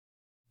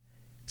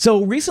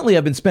So recently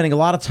I've been spending a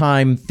lot of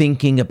time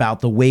thinking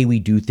about the way we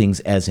do things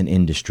as an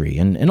industry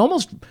and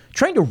almost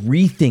trying to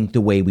rethink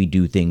the way we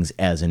do things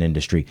as an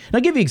industry. And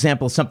I'll give you an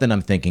example of something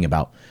I'm thinking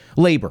about.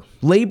 Labor.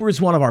 Labor is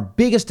one of our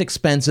biggest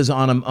expenses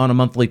on a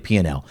monthly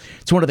P&L.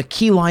 It's one of the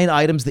key line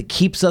items that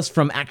keeps us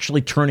from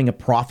actually turning a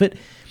profit.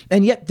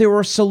 And yet there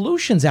are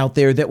solutions out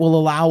there that will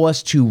allow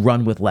us to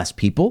run with less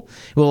people,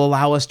 will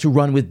allow us to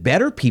run with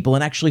better people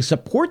and actually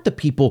support the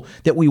people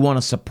that we want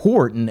to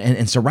support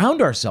and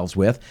surround ourselves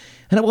with.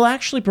 And it will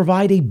actually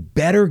provide a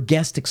better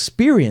guest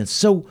experience.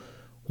 So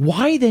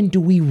why then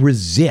do we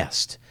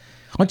resist?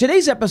 On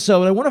today's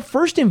episode, I want to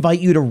first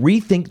invite you to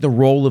rethink the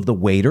role of the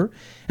waiter.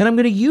 And I'm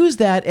going to use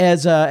that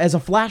as a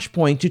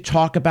flashpoint to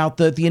talk about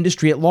the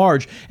industry at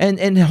large.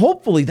 And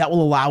hopefully that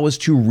will allow us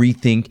to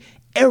rethink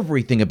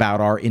everything about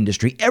our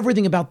industry,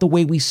 everything about the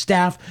way we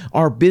staff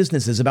our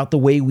businesses, about the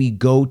way we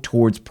go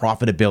towards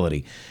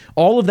profitability.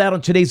 All of that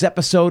on today's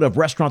episode of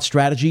Restaurant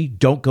Strategy.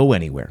 Don't go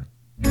anywhere.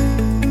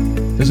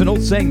 There's an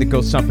old saying that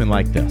goes something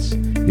like this.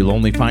 You'll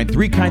only find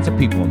three kinds of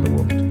people in the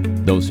world.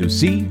 Those who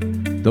see,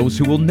 those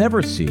who will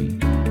never see,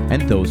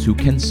 and those who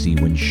can see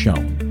when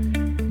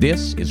shown.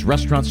 This is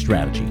Restaurant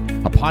Strategy,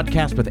 a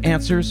podcast with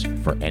answers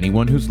for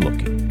anyone who's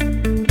looking.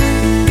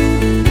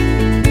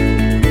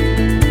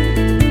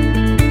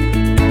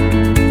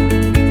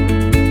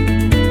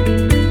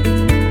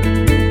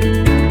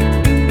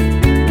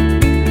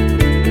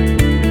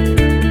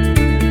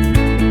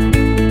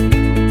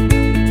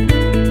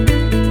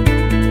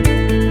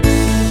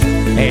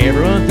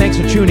 Thanks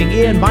for tuning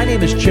in. My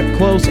name is Chip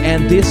Close,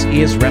 and this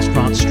is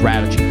Restaurant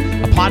Strategy,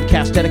 a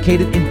podcast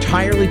dedicated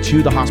entirely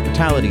to the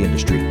hospitality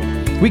industry.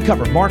 We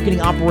cover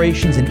marketing,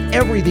 operations, and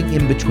everything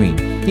in between.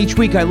 Each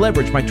week, I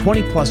leverage my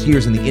 20-plus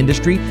years in the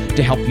industry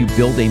to help you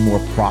build a more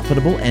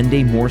profitable and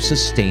a more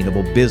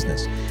sustainable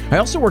business. I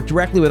also work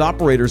directly with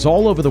operators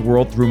all over the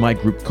world through my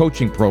group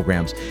coaching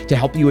programs to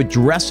help you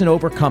address and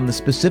overcome the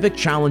specific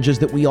challenges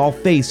that we all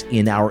face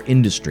in our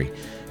industry.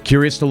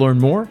 Curious to learn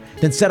more?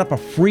 Then set up a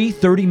free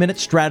 30-minute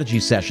strategy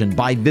session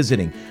by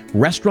visiting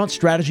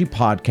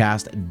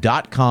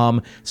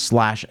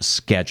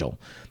restaurantstrategypodcast.com/schedule.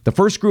 The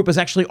first group is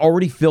actually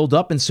already filled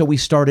up, and so we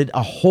started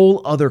a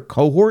whole other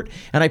cohort.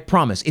 And I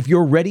promise, if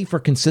you're ready for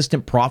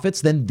consistent profits,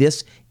 then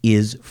this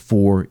is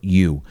for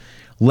you.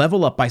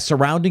 Level up by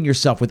surrounding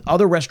yourself with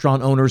other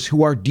restaurant owners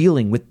who are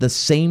dealing with the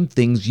same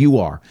things you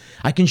are.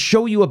 I can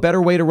show you a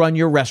better way to run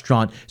your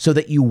restaurant so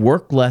that you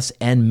work less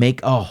and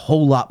make a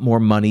whole lot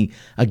more money.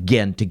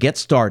 Again, to get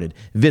started,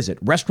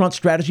 visit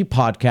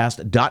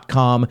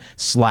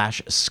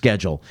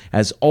restaurantstrategypodcast.com/schedule.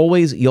 As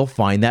always, you'll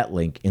find that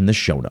link in the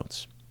show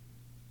notes.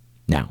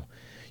 Now,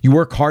 you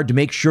work hard to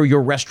make sure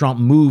your restaurant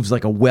moves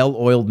like a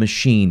well-oiled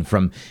machine.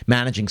 From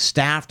managing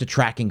staff to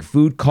tracking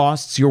food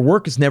costs, your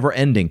work is never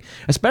ending,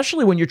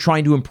 especially when you're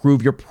trying to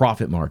improve your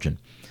profit margin.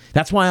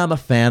 That's why I'm a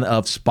fan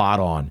of Spot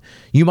On.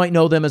 You might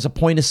know them as a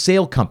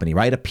point-of-sale company,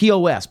 right? A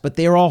POS, but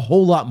they're a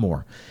whole lot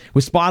more.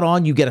 With Spot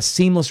On, you get a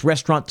seamless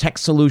restaurant tech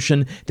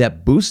solution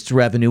that boosts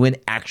revenue and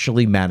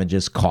actually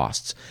manages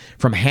costs.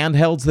 From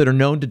handhelds that are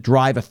known to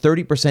drive a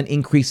 30%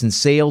 increase in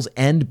sales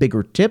and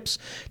bigger tips,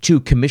 to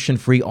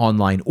commission-free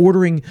online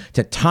ordering,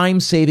 to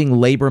time-saving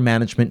labor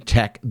management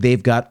tech,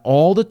 they've got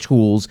all the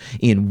tools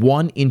in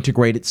one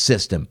integrated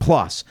system,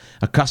 plus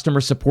a customer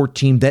support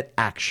team that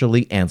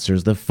actually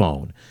answers the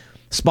phone.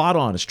 Spot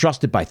On is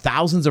trusted by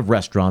thousands of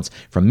restaurants,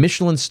 from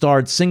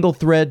Michelin-starred single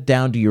thread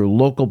down to your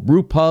local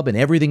brew pub and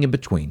everything in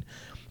between.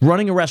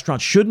 Running a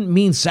restaurant shouldn't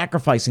mean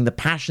sacrificing the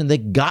passion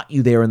that got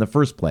you there in the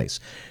first place.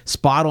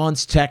 Spot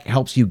On's tech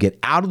helps you get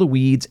out of the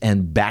weeds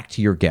and back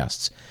to your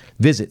guests.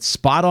 Visit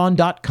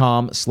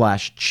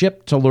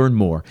spoton.com/chip to learn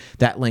more.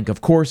 That link,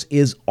 of course,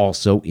 is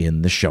also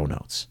in the show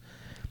notes.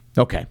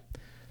 Okay.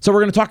 So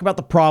we're going to talk about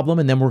the problem,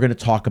 and then we're going to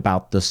talk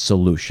about the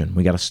solution.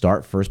 We got to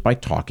start first by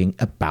talking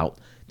about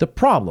the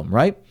problem,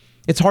 right?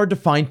 It's hard to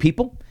find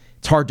people.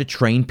 It's hard to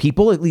train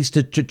people, at least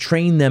to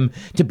train them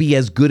to be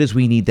as good as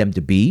we need them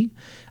to be.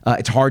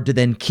 It's hard to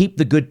then keep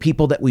the good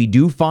people that we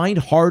do find.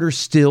 Harder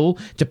still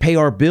to pay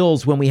our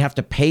bills when we have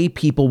to pay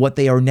people what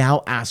they are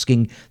now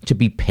asking to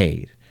be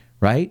paid,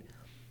 right?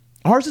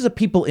 Ours is a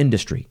people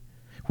industry.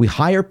 We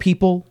hire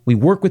people, we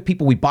work with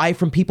people, we buy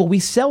from people, we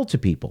sell to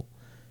people.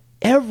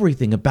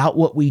 Everything about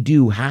what we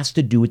do has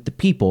to do with the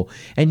people,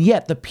 and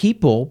yet the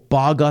people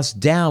bog us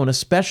down,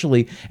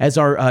 especially as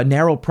our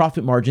narrow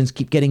profit margins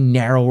keep getting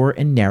narrower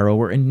and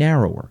narrower and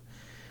narrower.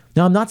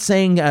 Now, I'm not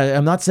saying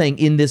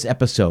in this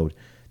episode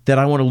that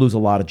I want to lose a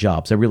lot of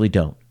jobs. I really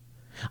don't.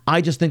 I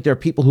just think there are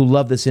people who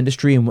love this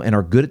industry and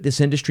are good at this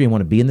industry and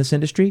want to be in this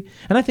industry,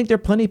 and I think there are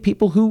plenty of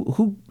people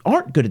who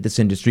aren't good at this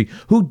industry,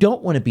 who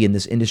don't want to be in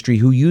this industry,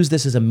 who use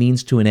this as a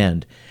means to an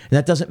end. And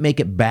that doesn't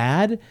make it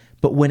bad,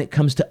 but when it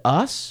comes to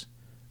us,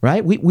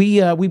 right?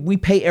 We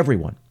pay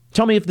everyone.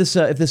 Tell me if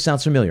this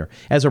sounds familiar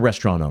as a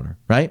restaurant owner,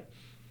 right?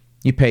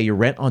 You pay your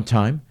rent on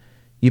time.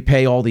 You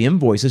pay all the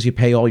invoices. You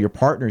pay all your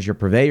partners, your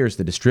purveyors,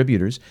 the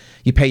distributors.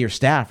 You pay your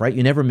staff, right?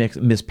 You never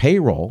miss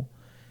payroll.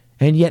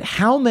 And yet,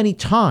 how many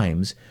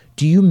times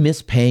do you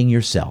miss paying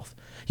yourself?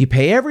 You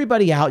pay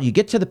everybody out. You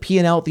get to the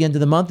P&L at the end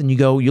of the month and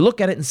you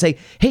look at it and say,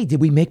 hey, did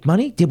we make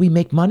money? Did we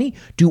make money?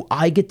 Do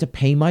I get to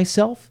pay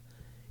myself?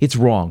 It's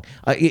wrong.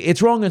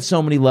 It's wrong on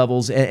so many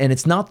levels, and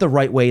it's not the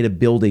right way to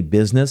build a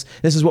business.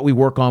 This is what we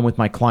work on with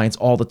my clients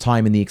all the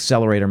time in the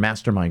Accelerator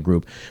Mastermind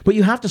group. But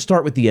you have to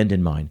start with the end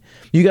in mind.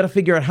 You got to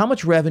figure out how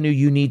much revenue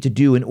you need to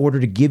do in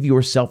order to give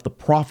yourself the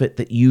profit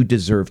that you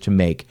deserve to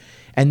make.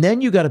 And then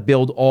you got to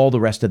build all the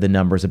rest of the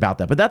numbers about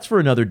that. But that's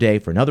for another day,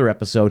 for another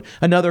episode,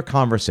 another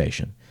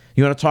conversation.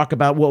 You want to talk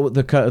about what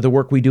the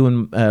work we do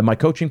in my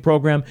coaching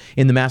program,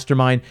 in the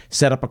mastermind,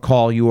 set up a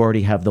call. You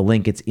already have the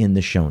link. It's in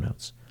the show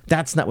notes.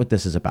 That's not what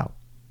this is about.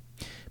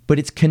 But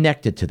it's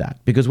connected to that,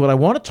 because what I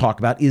want to talk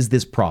about is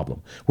this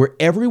problem where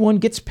everyone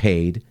gets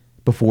paid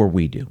before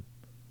we do.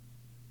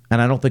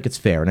 And I don't think it's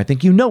fair. And I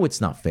think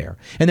it's not fair.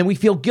 And then we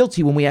feel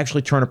guilty when we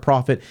actually turn a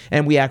profit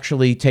and we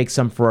actually take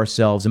some for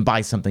ourselves and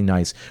buy something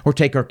nice or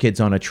take our kids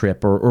on a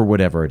trip or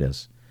whatever it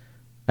is.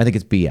 I think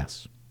it's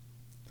BS.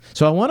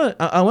 So I want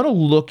to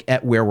look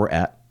at where we're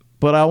at,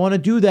 but I want to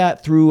do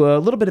that through a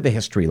little bit of a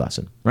history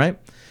lesson, right?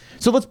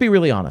 So let's be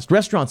really honest.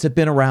 Restaurants have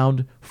been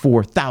around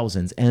for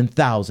thousands and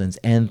thousands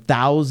and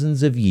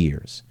thousands of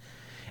years.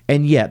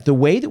 And yet the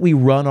way that we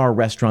run our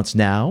restaurants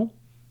now,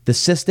 the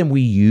system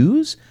we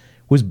use,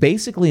 was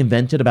basically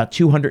invented about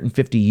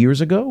 250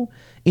 years ago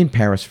in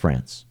Paris,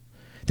 France.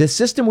 The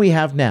system we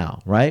have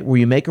now, right, where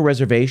you make a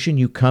reservation,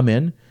 you come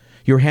in,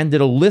 you're handed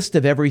a list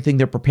of everything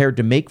they're prepared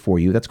to make for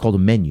you. That's called a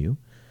menu.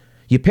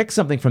 You pick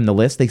something from the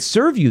list, they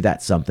serve you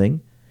that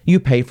something, you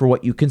pay for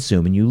what you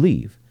consume, and you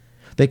leave.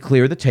 They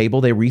clear the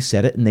table, they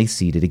reset it, and they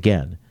seat it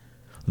again.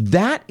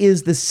 That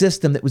is the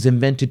system that was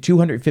invented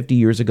 250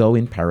 years ago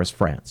in Paris,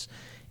 France.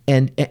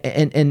 And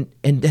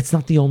that's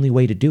not the only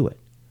way to do it.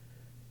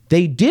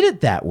 They did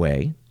it that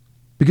way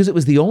because it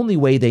was the only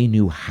way they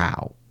knew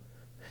how.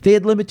 They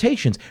had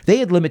limitations. They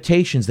had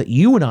limitations that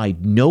you and I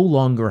no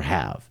longer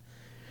have.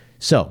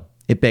 So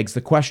it begs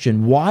the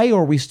question, why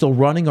are we still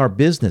running our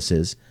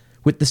businesses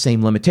with the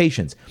same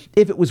limitations?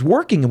 If it was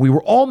working and we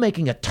were all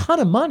making a ton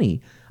of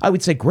money, I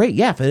would say, great,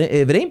 yeah, if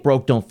it ain't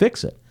broke, don't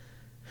fix it.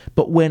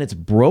 But when it's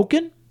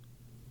broken,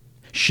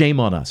 shame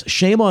on us.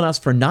 Shame on us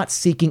for not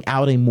seeking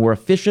out a more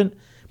efficient,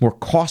 more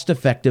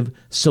cost-effective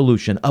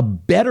solution, a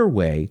better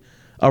way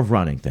of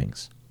running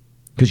things.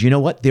 Because you know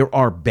what? There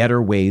are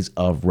better ways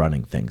of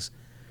running things.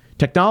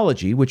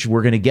 Technology, which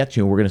we're going to get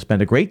to and we're going to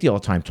spend a great deal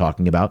of time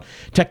talking about,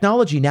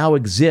 technology now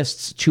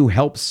exists to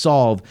help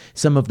solve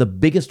some of the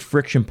biggest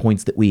friction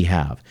points that we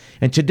have.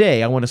 And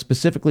today I want to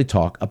specifically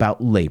talk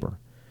about labor,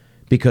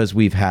 because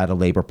we've had a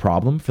labor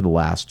problem for the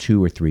last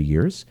 2 or 3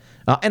 years,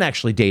 and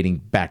actually dating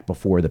back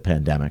before the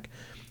pandemic.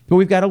 But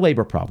we've got a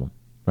labor problem,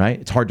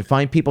 right? It's hard to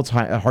find people, it's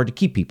hard to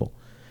keep people.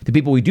 The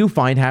people we do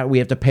find, we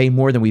have to pay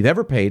more than we've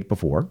ever paid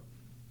before,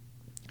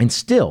 and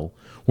still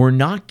we're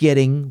not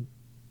getting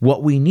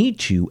what we need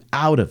to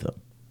out of them,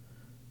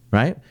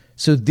 right?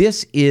 So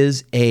this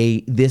is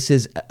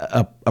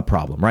a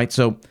problem, right?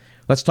 So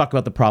let's talk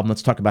about the problem.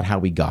 Let's talk about how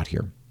we got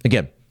here.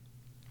 Again,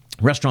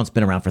 restaurants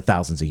been around for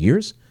thousands of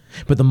years,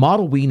 but the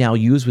model we now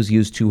use was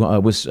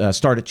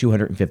started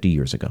 250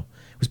 years ago.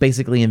 It was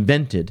basically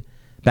invented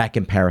back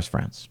in Paris,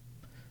 France.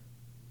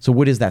 So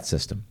what is that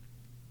system?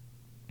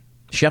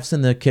 Chefs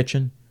in the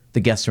kitchen, the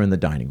guests are in the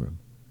dining room.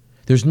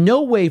 There's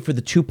no way for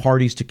the two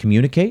parties to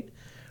communicate.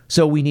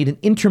 So we need an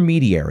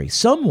intermediary,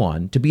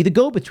 someone to be the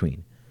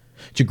go-between,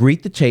 to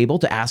greet the table,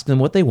 to ask them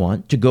what they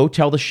want, to go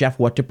tell the chef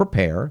what to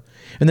prepare,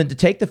 and then to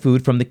take the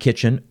food from the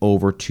kitchen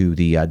over to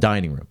the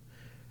dining room,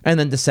 and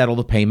then to settle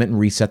the payment and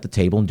reset the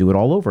table and do it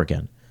all over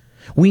again.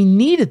 We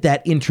needed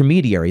that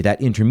intermediary.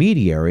 That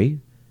intermediary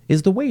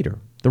is the waiter,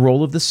 the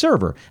role of the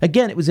server.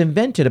 Again, it was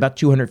invented about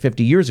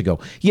 250 years ago.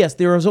 Yes,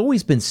 there has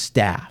always been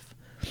staff,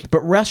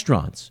 but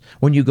restaurants,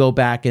 when you go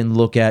back and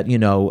look at,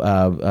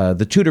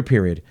 the Tudor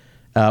period,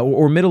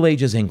 or Middle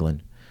Ages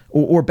England,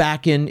 or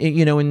back in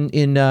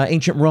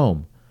ancient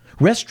Rome,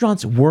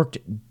 restaurants worked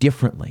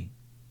differently.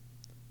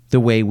 The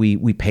way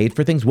we paid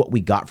for things, what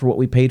we got for what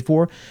we paid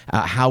for,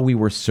 how we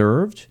were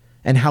served,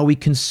 and how we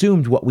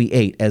consumed what we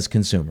ate as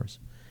consumers,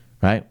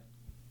 right?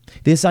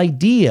 This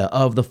idea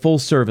of the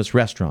full-service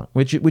restaurant,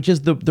 which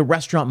is the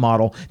restaurant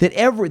model that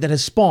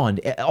has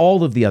spawned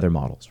all of the other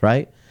models,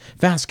 right?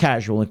 Fast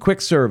casual and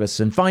quick service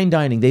and fine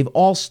dining, they've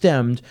all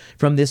stemmed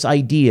from this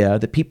idea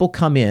that people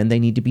come in, they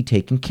need to be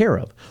taken care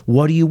of.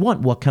 What do you want?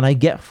 What can I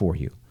get for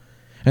you?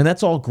 And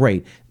that's all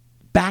great.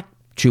 Back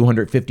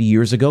 250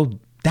 years ago,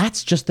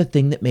 that's just the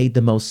thing that made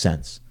the most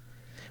sense.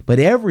 But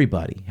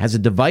everybody has a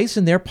device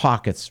in their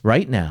pockets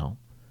right now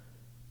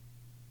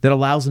that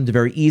allows them to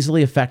very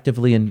easily,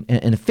 effectively, and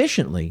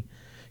efficiently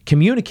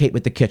communicate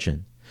with the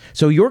kitchen.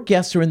 So your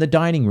guests are in the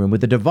dining room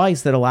with a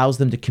device that allows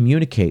them to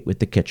communicate with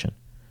the kitchen.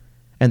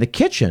 And the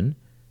kitchen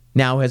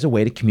now has a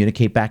way to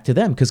communicate back to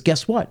them. Because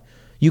guess what?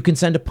 You can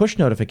send a push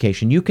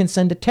notification. You can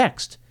send a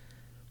text.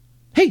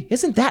 Hey,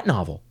 isn't that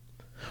novel?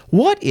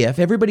 What if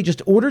everybody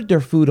just ordered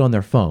their food on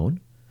their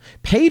phone,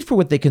 paid for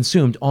what they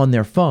consumed on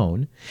their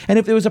phone, and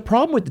if there was a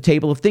problem with the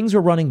table, if things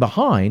were running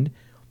behind,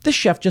 the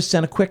chef just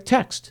sent a quick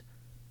text.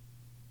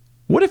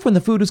 What if when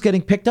the food was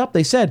getting picked up,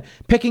 they said,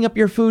 picking up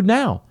your food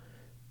now.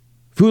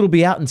 Food will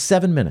be out in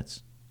 7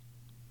 minutes.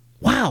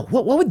 Wow,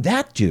 what would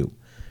that do?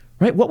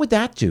 Right? What would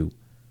that do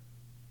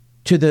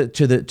to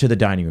the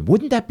dining room?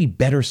 Wouldn't that be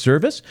better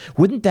service?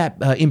 Wouldn't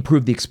that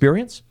improve the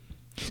experience?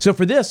 So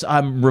for this,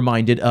 I'm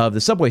reminded of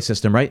the subway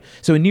system, right?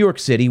 So in New York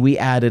City, we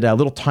added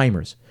little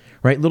timers,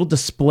 right? Little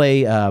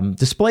display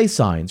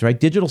signs, right?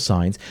 Digital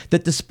signs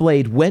that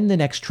displayed when the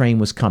next train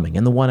was coming,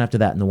 and the one after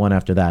that, and the one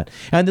after that.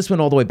 And this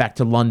went all the way back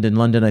to London.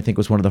 London, I think,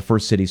 was one of the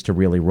first cities to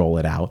really roll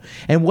it out.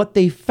 And what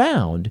they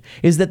found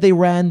is that they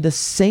ran the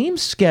same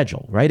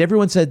schedule, right?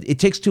 Everyone said it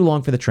takes too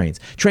long for the trains.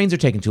 Trains are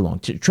taking too long.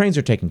 Trains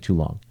are taking too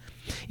long.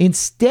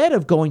 Instead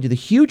of going to the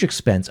huge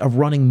expense of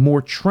running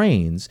more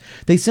trains,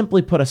 they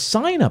simply put a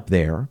sign up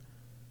there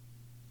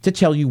to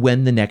tell you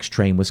when the next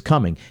train was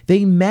coming.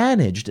 They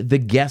managed the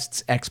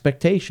guest's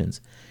expectations.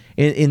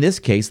 In this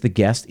case, the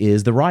guest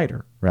is the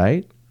rider,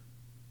 right?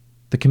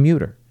 The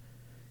commuter.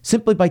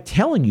 Simply by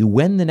telling you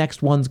when the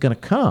next one's going to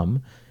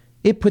come,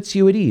 it puts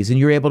you at ease, and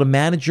you're able to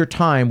manage your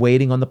time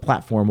waiting on the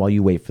platform while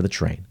you wait for the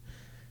train.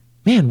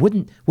 Man,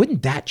 wouldn't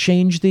that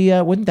change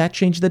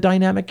the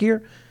dynamic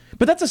here?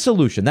 But that's a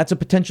solution. That's a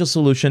potential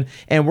solution,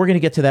 and we're going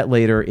to get to that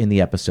later in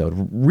the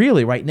episode.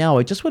 Really, right now,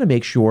 I just want to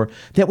make sure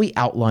that we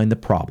outline the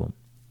problem.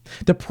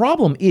 The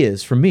problem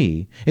is, for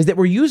me, is that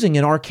we're using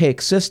an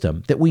archaic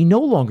system that we no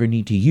longer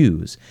need to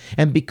use.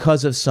 And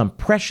because of some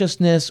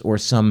preciousness or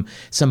some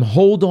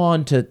hold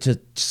on to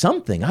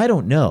something, I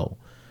don't know,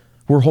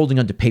 we're holding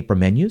on to paper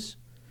menus.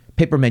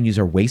 Paper menus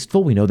are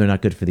wasteful. We know they're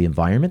not good for the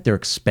environment. They're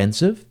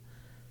expensive,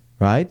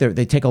 right?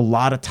 They take a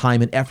lot of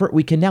time and effort.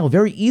 We can now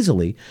very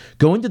easily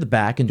go into the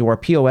back, into our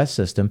POS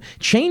system,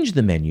 change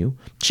the menu,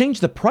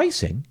 change the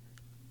pricing,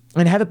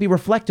 and have it be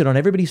reflected on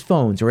everybody's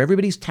phones or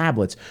everybody's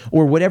tablets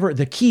or whatever,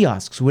 the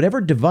kiosks, whatever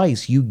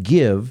device you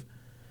give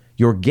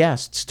your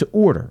guests to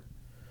order.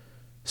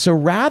 So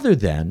rather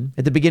than,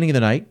 at the beginning of the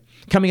night,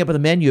 coming up with a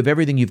menu of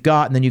everything you've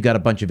got, and then you've got a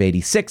bunch of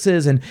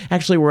 86s, and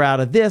actually we're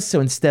out of this, so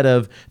instead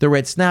of the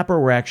red snapper,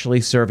 we're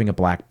actually serving a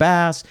black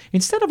bass.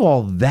 Instead of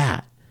all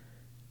that,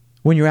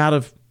 when you're out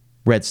of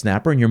red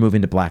snapper and you're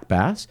moving to black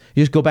bass,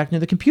 you just go back into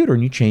the computer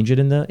and you change it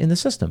in the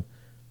system.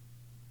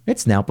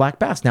 It's now black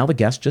bass. Now the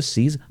guest just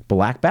sees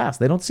black bass.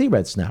 They don't see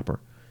red snapper.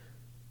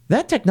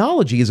 That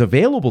technology is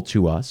available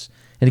to us.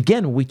 And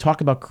again, when we talk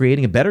about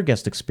creating a better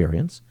guest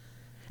experience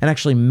and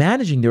actually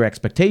managing their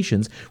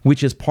expectations,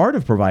 which is part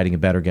of providing a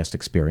better guest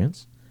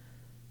experience,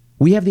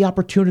 we have the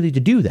opportunity to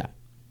do that.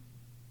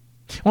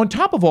 On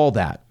top of all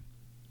that,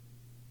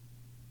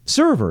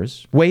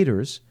 servers,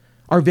 waiters,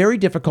 are very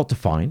difficult to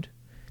find.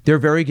 They're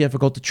very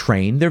difficult to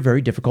train. They're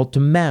very difficult to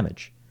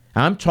manage.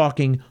 I'm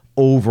talking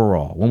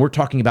overall, when we're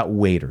talking about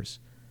waiters.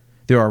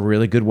 There are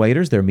really good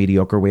waiters, there are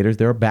mediocre waiters,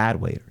 there are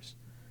bad waiters.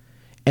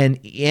 And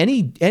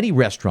any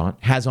restaurant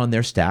has on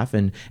their staff,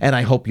 and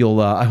I hope you'll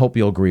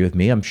agree with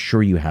me. I'm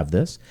sure you have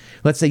this.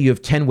 Let's say you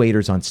have 10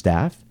 waiters on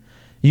staff.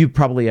 You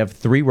probably have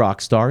 3 rock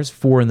stars,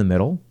 4 in the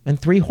middle, and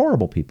 3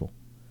 horrible people.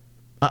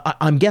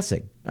 I'm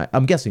guessing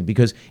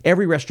because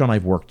every restaurant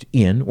I've worked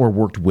in or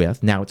worked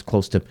with, now it's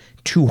close to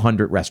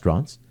 200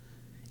 restaurants,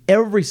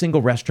 every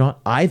single restaurant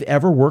I've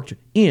ever worked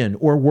in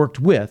or worked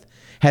with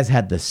has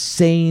had the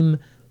same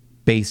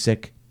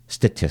basic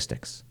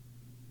statistics.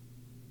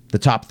 The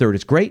top third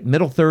is great,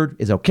 middle third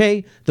is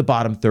okay, the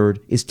bottom third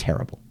is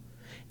terrible.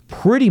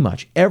 Pretty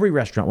much every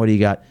restaurant, what do you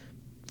got?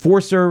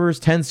 4 servers,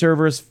 10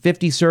 servers,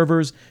 50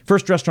 servers.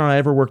 First restaurant I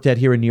ever worked at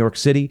here in New York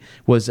City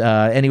was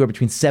anywhere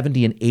between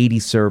 70 and 80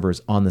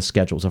 servers on the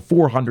schedule. It was a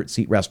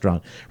 400-seat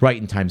restaurant right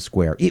in Times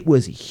Square. It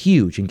was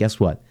huge, and guess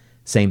what?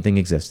 Same thing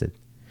existed.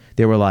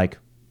 There were like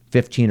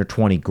 15 or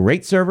 20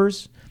 great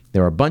servers.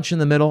 There were a bunch in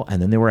the middle,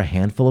 and then there were a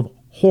handful of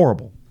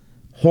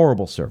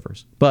horrible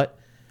servers. But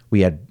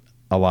we had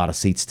a lot of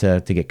seats to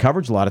get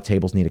coverage. A lot of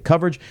tables needed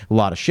coverage. A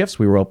lot of shifts.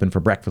 We were open for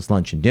breakfast,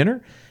 lunch, and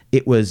dinner.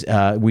 It was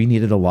we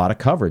needed a lot of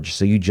coverage,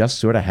 so you just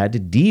sort of had to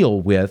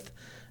deal with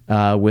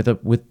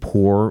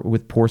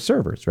poor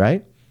servers,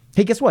 right?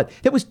 Hey, guess what?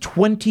 That was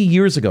 20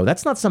 years ago.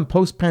 That's not some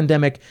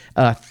post-pandemic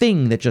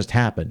thing that just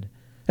happened.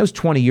 That was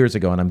 20 years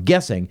ago, and I'm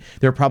guessing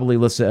there are probably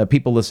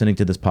people listening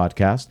to this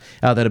podcast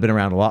that have been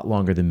around a lot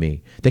longer than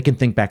me. They can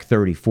think back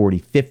 30, 40,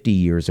 50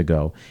 years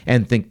ago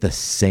and think the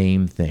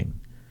same thing.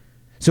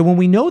 So when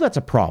we know that's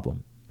a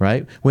problem,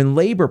 right? When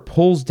labor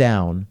pulls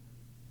down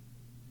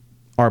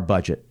our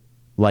budget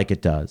like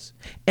it does,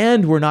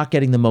 and we're not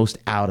getting the most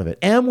out of it,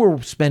 and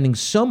we're spending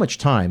so much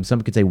time,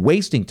 some could say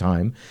wasting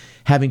time,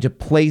 having to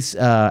place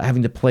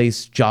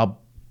job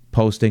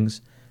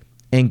postings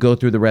and go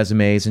through the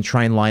resumes and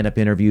try and line up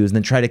interviews and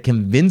then try to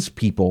convince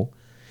people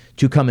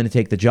to come in and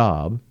take the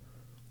job,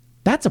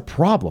 that's a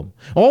problem.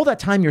 All that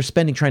time you're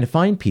spending trying to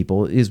find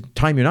people is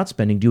time you're not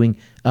spending doing,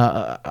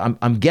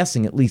 I'm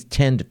guessing, at least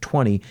 10 to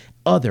 20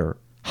 other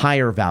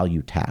higher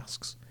value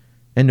tasks.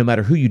 And no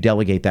matter who you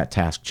delegate that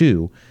task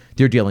to,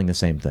 they're dealing the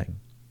same thing.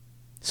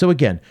 So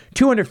again,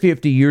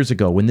 250 years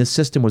ago when this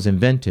system was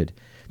invented,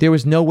 there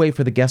was no way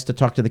for the guest to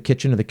talk to the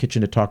kitchen or the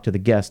kitchen to talk to the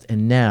guest.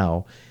 And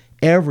now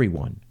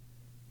everyone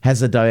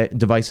has a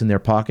device in their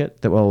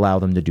pocket that will allow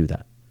them to do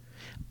that.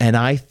 And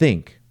I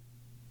think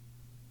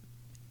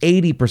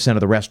 80% of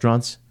the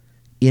restaurants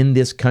in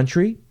this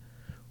country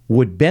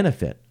would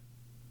benefit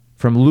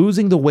from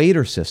losing the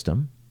waiter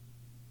system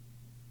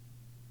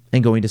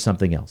and going to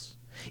something else.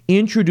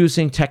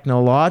 Introducing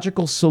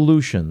technological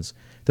solutions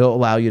that will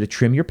allow you to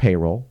trim your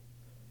payroll,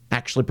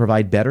 actually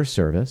provide better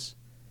service,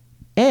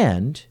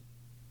 and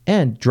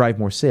drive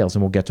more sales,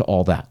 and we'll get to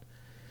all that.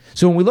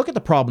 So when we look at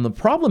the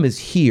problem is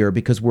here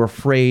because we're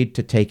afraid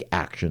to take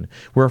action.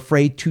 We're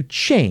afraid to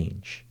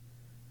change.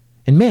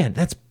 And man,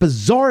 that's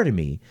bizarre to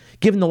me,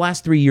 given the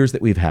last 3 years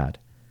that we've had,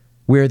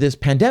 where this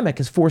pandemic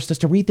has forced us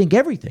to rethink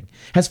everything,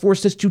 has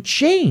forced us to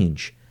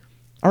change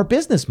our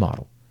business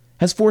model,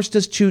 has forced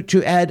us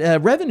to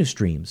add revenue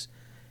streams,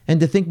 and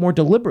to think more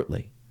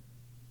deliberately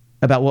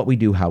about what we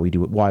do, how we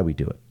do it, why we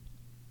do it.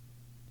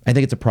 I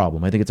think it's a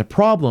problem. I think it's a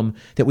problem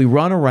that we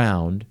run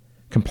around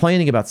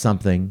complaining about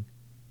something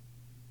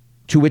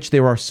to which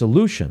there are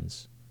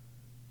solutions,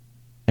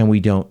 and we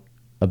don't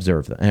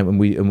observe them, and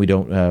we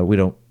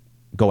don't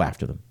go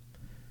after them.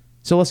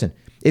 So listen,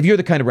 if you're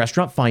the kind of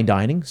restaurant, fine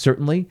dining,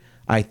 certainly,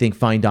 I think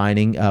fine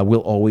dining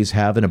will always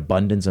have an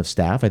abundance of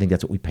staff. I think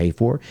that's what we pay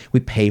for. We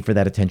pay for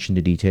that attention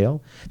to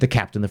detail. The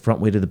captain, the front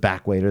waiter, the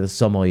back waiter, the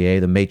sommelier,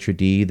 the maitre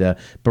d', the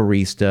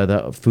barista,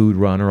 the food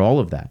runner, all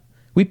of that.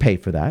 We pay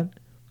for that.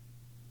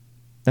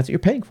 That's what you're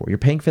paying for. You're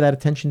paying for that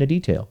attention to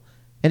detail.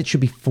 And it should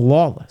be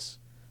flawless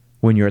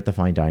when you're at the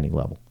fine dining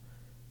level.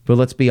 But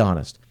let's be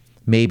honest,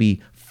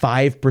 maybe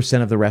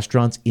 5% of the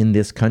restaurants in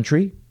this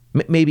country,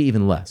 maybe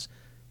even less,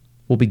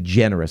 we'll be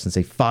generous and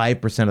say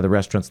 5% of the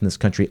restaurants in this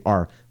country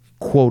are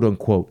quote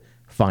unquote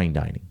fine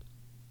dining.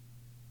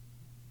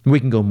 We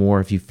can go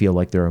more if you feel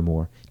like there are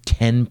more.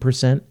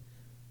 10%,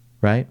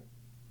 right?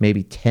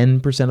 Maybe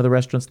 10% of the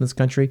restaurants in this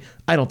country.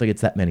 I don't think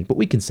it's that many, but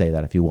we can say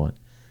that if you want.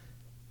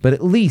 But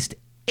at least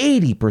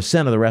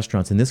 80% of the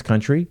restaurants in this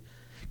country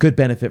could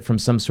benefit from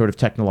some sort of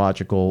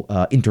technological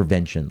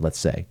intervention, let's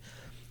say,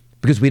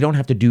 because we don't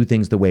have to do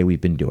things the way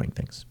we've been doing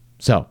things.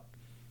 So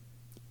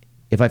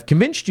if I've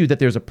convinced you that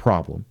there's a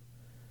problem,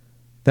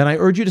 then I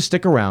urge you to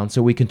stick around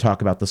so we can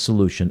talk about the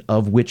solution,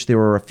 of which there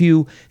are a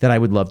few that I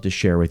would love to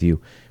share with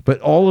you. But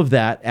all of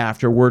that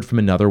after a word from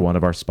another one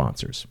of our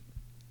sponsors.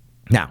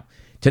 Now,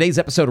 today's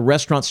episode of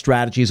Restaurant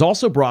Strategy is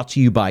also brought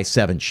to you by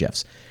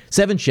 7Shifts.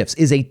 7Shifts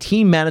is a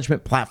team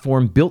management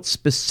platform built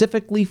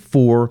specifically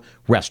for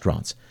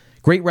restaurants.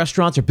 Great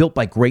restaurants are built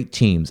by great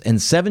teams, and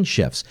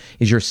 7Shifts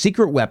is your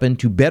secret weapon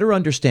to better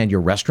understand your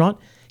restaurant,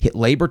 hit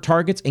labor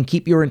targets, and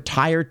keep your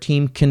entire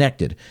team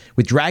connected.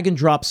 With drag and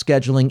drop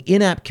scheduling,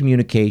 in-app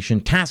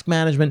communication, task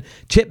management,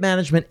 tip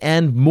management,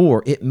 and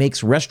more, it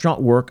makes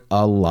restaurant work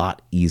a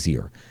lot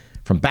easier.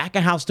 From back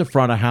of house to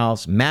front of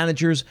house,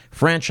 managers,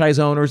 franchise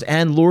owners,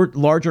 and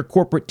larger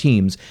corporate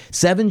teams,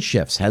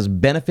 7Shifts has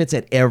benefits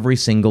at every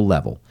single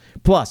level.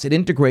 Plus, it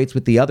integrates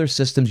with the other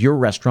systems your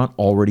restaurant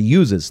already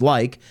uses,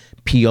 like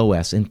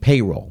POS and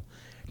payroll.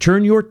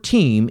 Turn your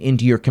team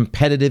into your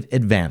competitive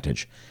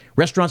advantage.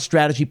 Restaurant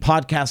Strategy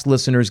podcast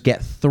listeners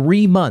get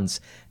 3 months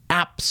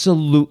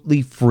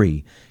absolutely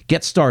free.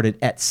 Get started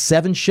at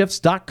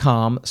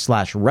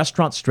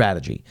 7shifts.com/restaurant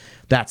strategy.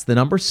 That's the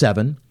number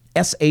 7,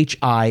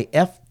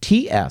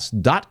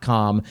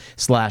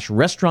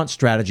 SHIFTS.com/restaurant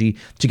strategy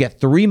to get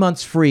 3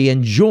 months free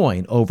and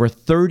join over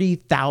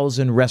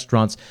 30,000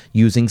 restaurants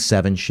using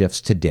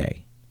 7Shifts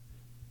today.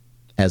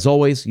 As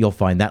always, you'll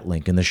find that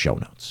link in the show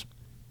notes.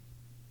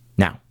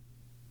 Now,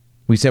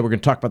 we said we're going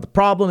to talk about the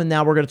problem, and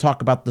now we're going to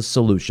talk about the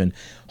solution.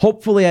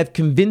 Hopefully, I've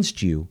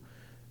convinced you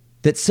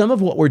that some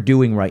of what we're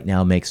doing right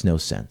now makes no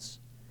sense.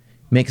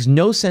 Makes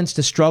no sense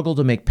to struggle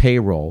to make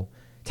payroll,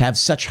 to have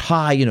such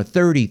high,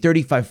 30,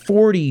 35,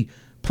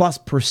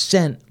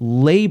 40+%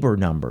 labor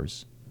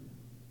numbers,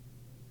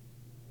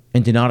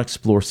 and to not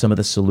explore some of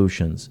the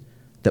solutions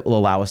that will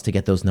allow us to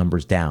get those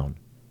numbers down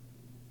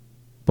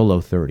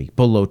below 30,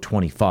 below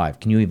 25.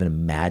 Can you even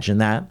imagine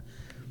that?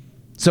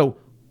 So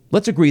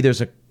let's agree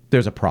there's a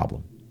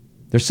problem.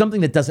 There's something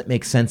that doesn't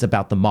make sense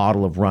about the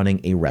model of running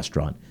a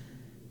restaurant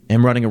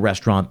and running a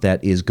restaurant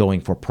that is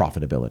going for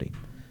profitability.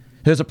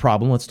 There's a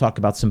problem. Let's talk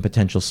about some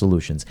potential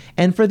solutions.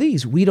 And for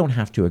these, we don't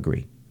have to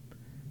agree.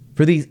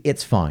 For these,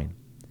 it's fine.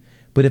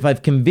 But if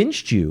I've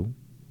convinced you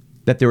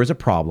that there is a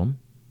problem,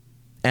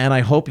 and I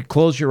hope you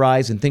close your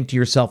eyes and think to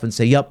yourself and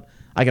say, yep,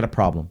 I got a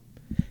problem.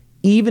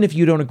 Even if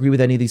you don't agree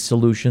with any of these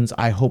solutions,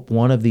 I hope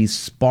one of these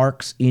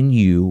sparks in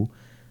you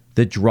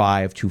the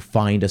drive to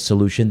find a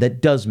solution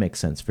that does make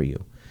sense for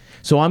you.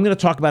 So I'm going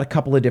to talk about a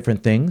couple of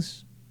different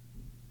things.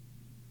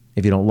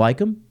 If you don't like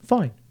them,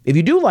 fine. If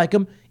you do like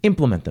them,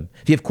 implement them.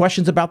 If you have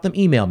questions about them,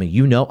 email me.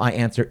 You know I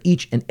answer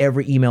each and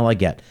every email I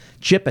get.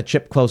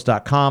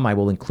 chip@chipclose.com. I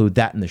will include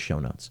that in the show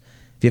notes.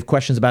 If you have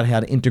questions about how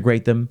to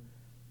integrate them,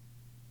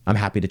 I'm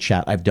happy to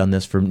chat. I've done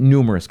this for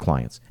numerous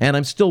clients, and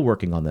I'm still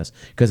working on this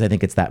because I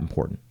think it's that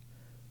important.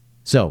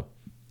 So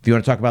if you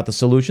want to talk about the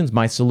solutions,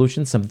 my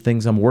solutions, some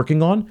things I'm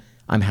working on,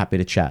 I'm happy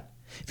to chat.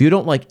 If you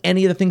don't like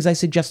any of the things I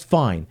suggest,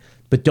 fine,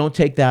 but don't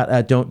take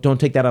that don't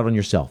take that out on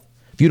yourself.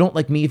 If If you don't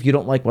like me, if you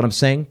don't like what I'm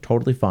saying,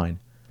 totally fine.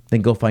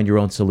 Then go find your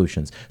own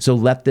solutions. So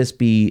let this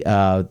be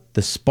the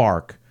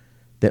spark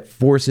that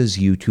forces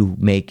you to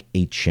make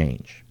a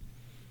change.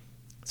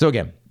 So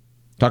again,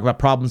 talk about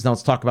problems. Now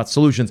let's talk about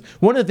solutions.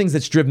 One of the things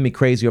that's driven me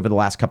crazy over the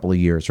last couple of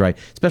years, right?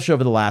 Especially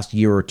over the last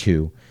year or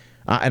two.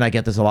 And I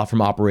get this a lot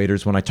from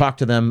operators when I talk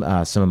to them,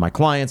 some of my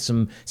clients,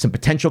 some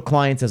potential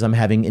clients as I'm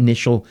having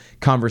initial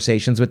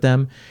conversations with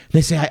them. They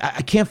say,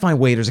 I can't find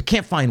waiters. I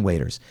can't find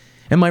waiters.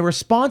 And my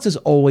response is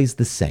always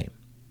the same.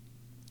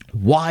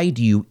 Why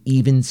do you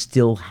even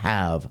still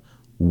have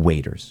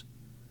waiters?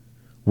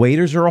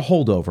 Waiters are a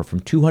holdover from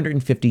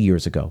 250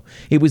 years ago.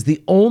 It was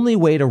the only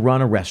way to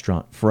run a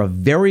restaurant for a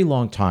very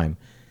long time.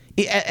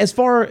 As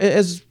far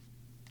as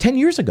 10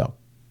 years ago,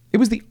 it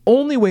was the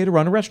only way to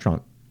run a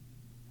restaurant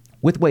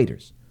with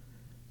waiters.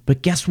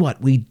 But guess what?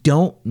 We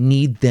don't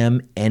need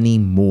them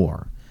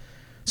anymore.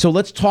 So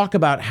let's talk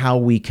about how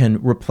we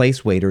can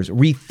replace waiters,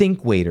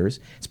 rethink waiters.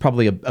 It's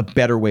probably a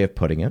better way of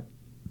putting it.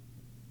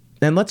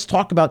 And let's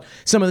talk about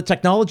some of the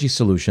technology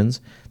solutions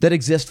that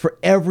exist for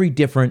every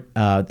different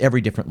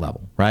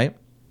level, right?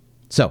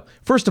 So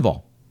first of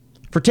all,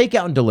 for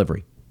takeout and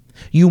delivery,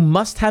 you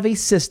must have a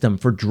system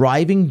for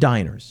driving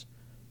diners,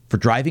 for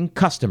driving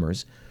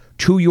customers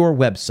to your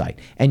website.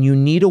 And you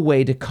need a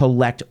way to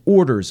collect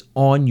orders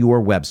on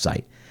your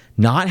website,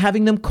 not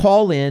having them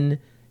call in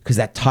because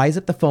that ties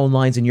up the phone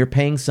lines and you're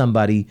paying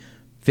somebody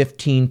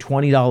 $15,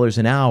 $20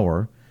 an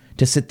hour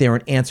to sit there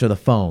and answer the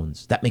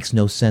phones. That makes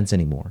no sense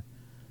anymore.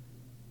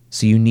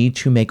 So you need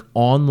to make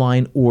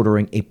online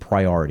ordering a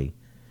priority.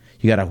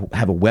 You got to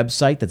have a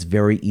website that's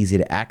very easy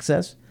to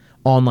access,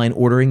 online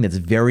ordering that's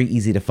very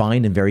easy to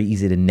find and very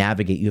easy to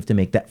navigate. You have to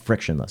make that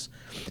frictionless.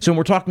 So when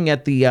we're talking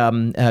at the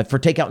for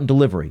takeout and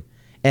delivery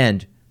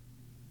and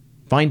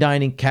fine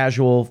dining,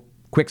 casual,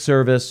 quick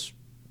service,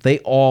 they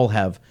all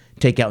have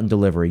takeout and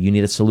delivery. You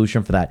need a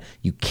solution for that.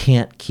 You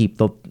can't keep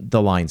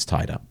the lines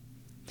tied up.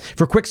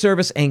 For quick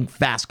service and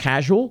fast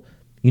casual,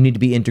 you need to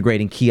be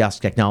integrating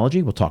kiosk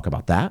technology. We'll talk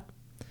about that.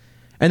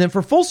 And then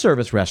for full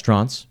service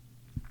restaurants,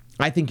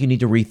 I think you need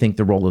to rethink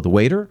the role of the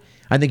waiter.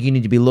 I think you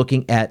need to be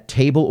looking at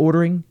table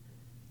ordering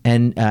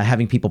and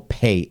having people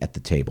pay at the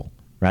table,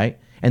 right?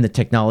 And the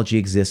technology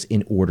exists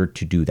in order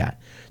to do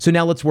that. So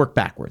now let's work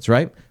backwards,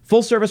 right?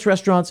 Full service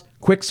restaurants,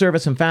 quick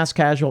service and fast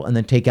casual, and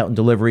then takeout and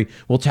delivery.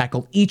 We'll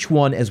tackle each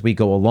one as we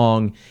go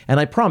along.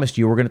 And I promised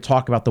you we're going to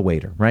talk about the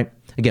waiter, right?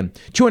 Again,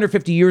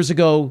 250 years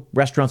ago,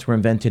 restaurants were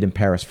invented in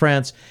Paris,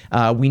 France.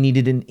 We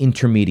needed an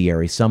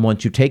intermediary, someone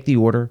to take the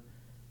order,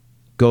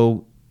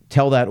 go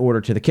tell that order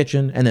to the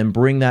kitchen, and then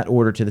bring that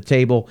order to the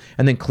table,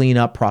 and then clean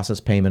up, process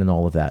payment, and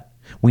all of that.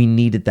 We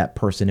needed that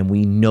person, and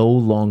we no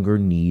longer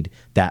need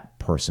that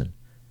person.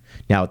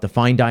 Now, at the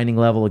fine dining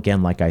level,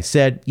 again, like I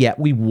said, yeah,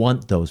 we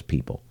want those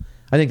people.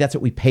 I think that's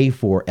what we pay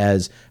for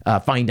as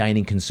fine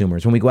dining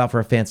consumers. When we go out for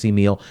a fancy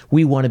meal,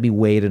 we want to be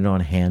waited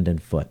on hand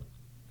and foot.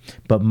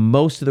 But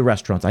most of the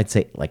restaurants, I'd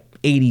say like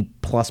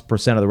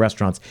 80+% of the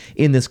restaurants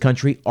in this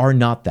country are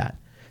not that.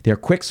 They're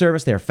quick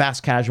service, they're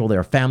fast casual, they're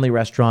a family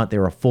restaurant,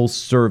 they're a full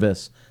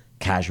service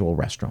casual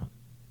restaurant.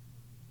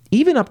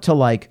 Even up to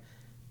like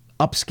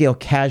upscale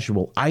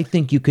casual, I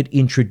think you could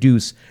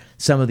introduce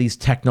some of these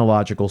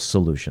technological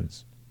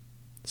solutions.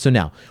 So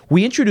now,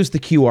 we introduced the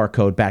QR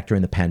code back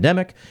during the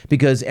pandemic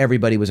because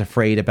everybody was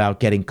afraid about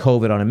getting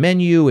COVID on a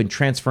menu and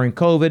transferring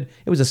COVID.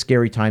 It was a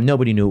scary time.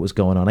 Nobody knew what was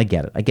going on. I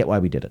get it. I get why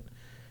we did it.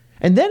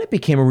 And then it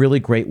became a really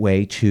great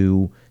way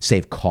to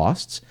save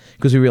costs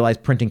because we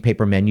realized printing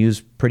paper menus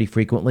pretty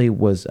frequently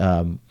was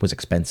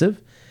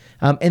expensive.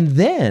 And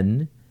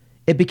then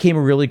it became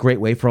a really great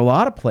way for a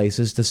lot of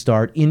places to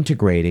start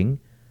integrating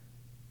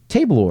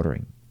table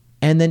ordering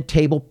and then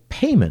table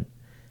payment.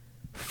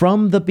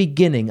 From the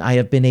beginning, I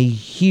have been a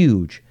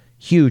huge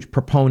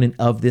proponent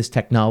of this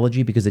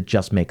technology because it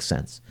just makes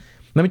sense.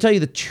 Let me tell you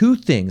the two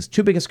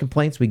biggest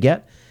complaints we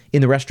get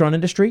in the restaurant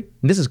industry,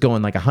 and this is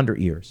going like 100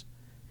 years.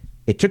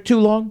 It took too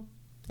long,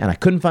 and I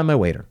couldn't find my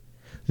waiter.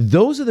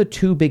 Those are the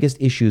two biggest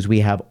issues we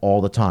have all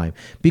the time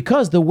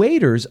because the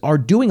waiters are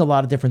doing a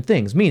lot of different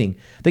things, meaning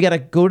they got to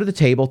go to the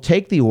table,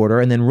 take the order,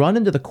 and then run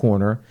into the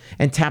corner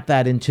and tap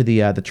that into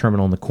the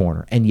terminal in the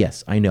corner. And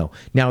yes, I know.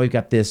 Now we've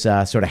got this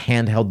sort of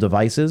handheld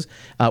devices,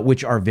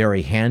 which are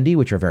very handy,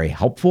 which are very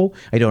helpful.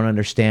 I don't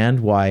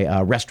understand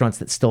why restaurants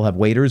that still have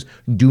waiters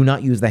do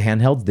not use the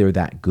handhelds. They're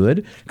that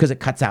good because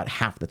it cuts out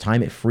half the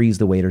time. It frees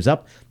the waiters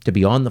up to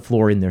be on the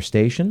floor in their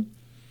station.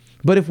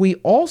 But if we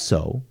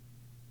also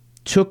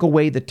took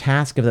away the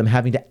task of them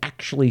having to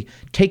actually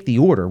take the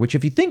order, which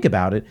if you think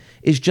about it,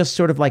 is just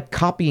sort of like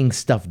copying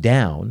stuff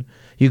down.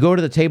 You go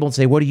to the table and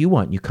say, what do you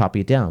want? You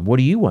copy it down. What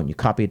do you want? You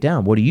copy it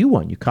down. What do you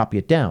want? You copy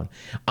it down.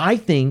 I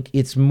think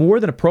it's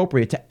more than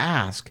appropriate to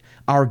ask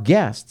our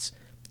guests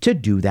to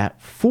do that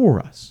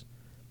for us.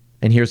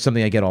 And here's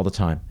something I get all the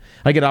time.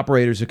 I get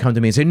operators who come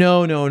to me and say,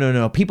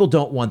 no. People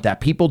don't want that.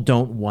 People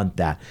don't want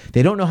that.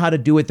 They don't know how to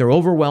do it. They're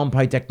overwhelmed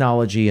by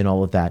technology and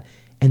all of that.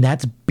 And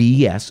that's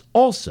BS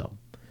also.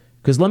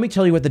 Because let me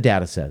tell you what the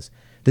data says.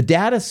 The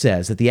data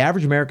says that the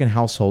average American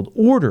household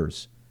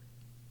orders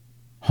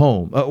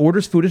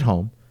orders food at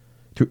home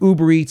through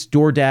Uber Eats,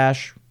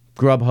 DoorDash,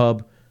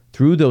 Grubhub,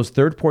 through those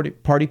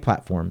third-party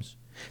platforms.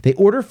 They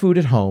order food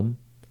at home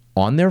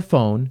on their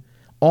phone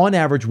on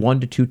average 1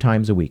 to 2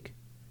 times a week.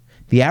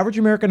 The average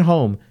American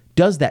home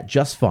does that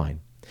just fine.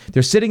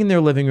 They're sitting in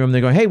their living room.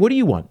 They're going, hey, what do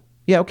you want?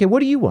 Yeah, okay,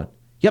 what do you want?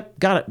 Yep,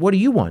 got it. What do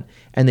you want?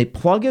 And they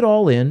plug it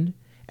all in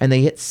and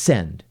they hit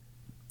send.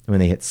 And when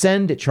they hit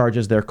send, it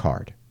charges their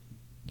card.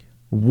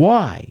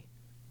 Why?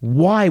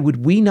 Why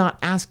would we not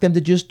ask them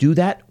to just do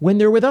that when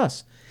they're with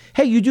us?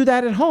 Hey, you do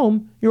that at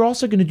home, you're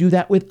also going to do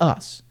that with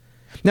us.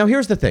 Now,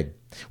 here's the thing.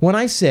 When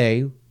I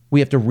say we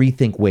have to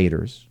rethink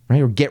waiters,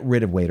 right, or get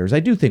rid of waiters, I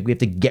do think we have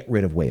to get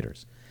rid of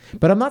waiters.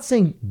 But I'm not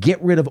saying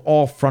get rid of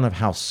all front of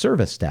house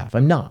service staff.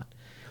 I'm not.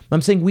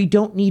 I'm saying we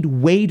don't need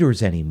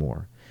waiters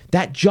anymore.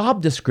 That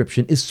job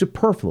description is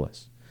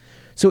superfluous.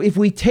 So if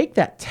we take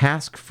that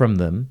task from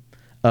them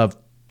of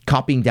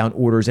copying down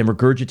orders and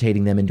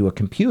regurgitating them into a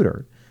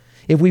computer,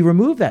 if we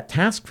remove that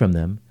task from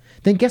them,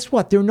 then guess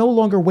what? They're no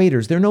longer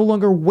waiters. They're no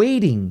longer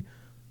waiting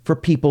for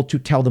people to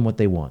tell them what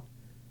they want.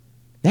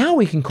 Now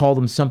we can call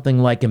them something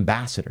like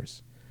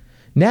ambassadors.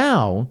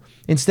 Now,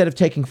 instead of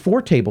taking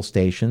 4 table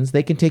stations,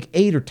 they can take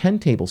 8 or 10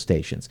 table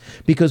stations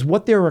because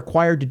what they're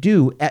required to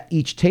do at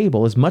each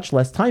table is much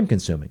less time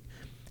consuming.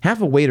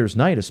 Half a waiter's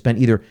night is spent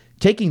either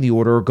taking the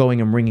order or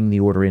going and ringing the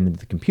order into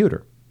the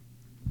computer.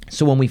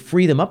 So when we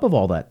free them up of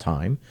all that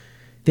time,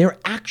 they're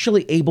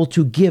actually able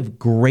to give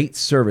great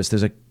service.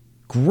 There's a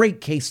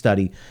great case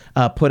study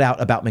put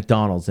out about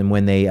McDonald's and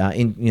when they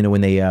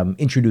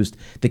introduced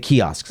the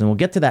kiosks, and we'll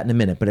get to that in a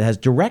minute. But it has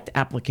direct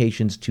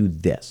applications to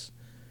this.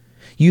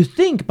 You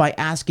think by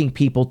asking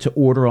people to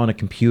order on a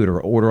computer,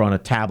 or order on a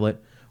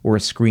tablet or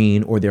a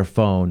screen or their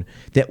phone,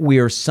 that we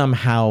are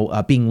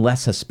somehow being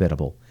less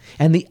hospitable.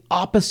 And the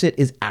opposite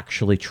is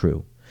actually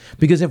true.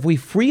 Because if we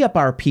free up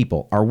our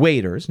people, our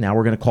waiters, now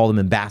we're going to call them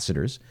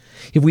ambassadors,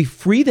 if we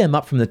free them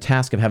up from the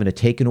task of having to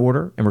take an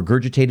order and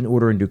regurgitate an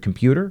order into a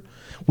computer,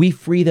 we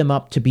free them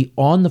up to be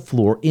on the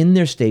floor in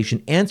their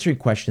station, answering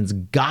questions,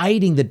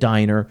 guiding the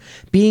diner,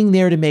 being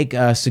there to make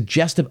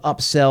suggestive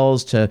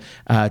upsells,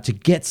 to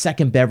get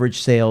second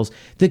beverage sales.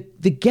 The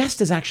guest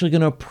is actually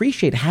going to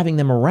appreciate having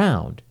them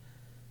around,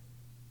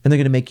 and they're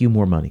going to make you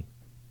more money.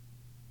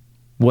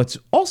 What's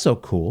also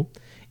cool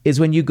is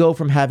when you go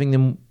from having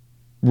them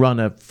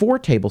run a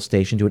 4-table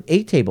station to an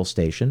 8-table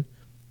station,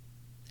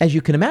 as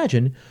you can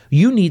imagine,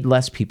 you need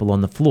less people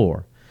on the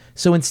floor.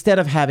 So instead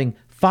of having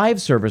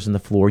 5 servers on the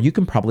floor, you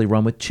can probably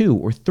run with 2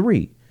 or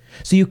 3.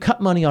 So you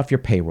cut money off your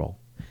payroll.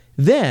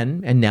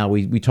 Then, and now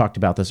we talked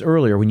about this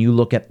earlier, when you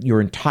look at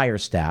your entire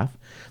staff,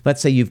 let's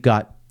say you've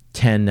got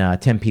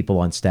 10 people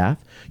on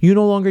staff, you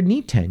no longer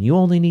need 10. You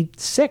only need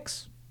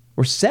 6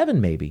 or 7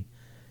 maybe.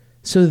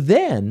 So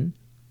then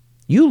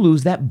you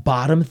lose that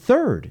bottom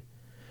third.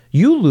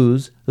 You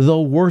lose the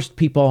worst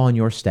people on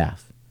your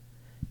staff.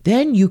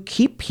 Then you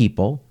keep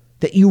people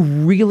that you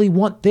really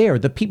want there,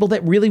 the people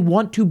that really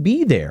want to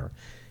be there.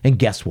 And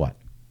guess what?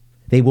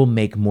 They will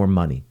make more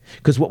money.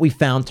 Because what we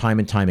found time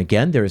and time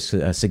again, there is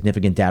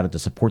significant data to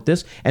support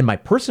this, and my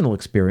personal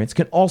experience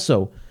can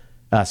also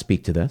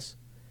speak to this,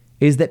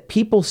 is that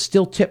people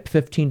still tip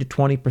 15 to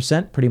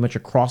 20% pretty much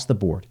across the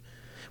board,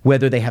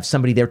 whether they have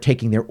somebody there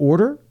taking their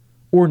order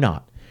or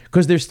not,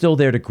 because they're still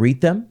there to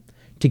greet them,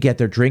 to get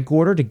their drink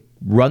order, to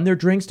run their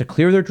drinks, to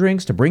clear their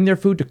drinks, to bring their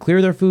food, to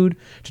clear their food,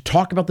 to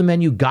talk about the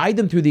menu, guide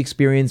them through the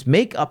experience,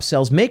 make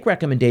upsells, make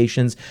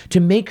recommendations, to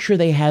make sure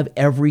they have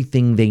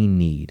everything they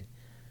need.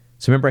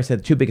 So remember I said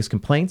the 2 biggest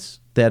complaints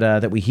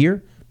that we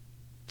hear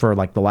for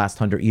like the last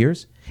 100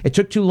 years? It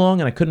took too long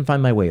and I couldn't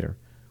find my waiter.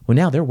 Well,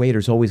 now their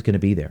waiter's always going to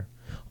be there.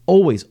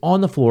 Always on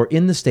the floor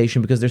in the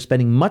station because they're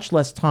spending much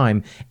less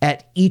time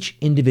at each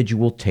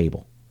individual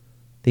table.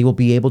 They will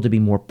be able to be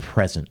more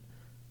present.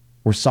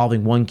 We're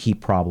solving one key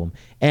problem.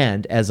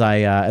 And as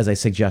I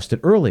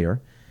suggested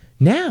earlier,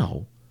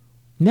 now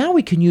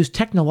we can use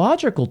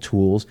technological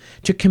tools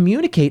to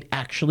communicate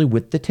actually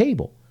with the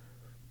table.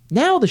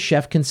 Now the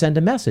chef can send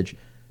a message.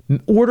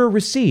 Order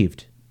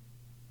received,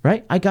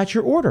 right? I got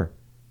your order.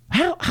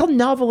 How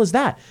novel is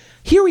that?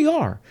 Here we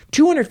are,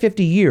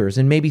 250 years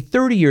and maybe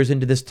 30 years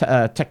into this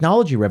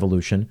technology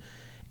revolution.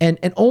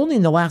 And only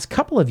in the last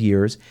couple of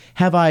years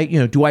have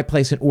do I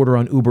place an order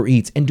on Uber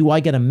Eats and do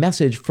I get a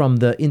message from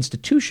the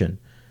institution,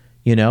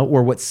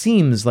 or what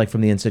seems like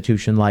from the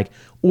institution, like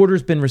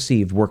order's been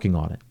received, working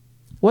on it.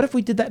 What if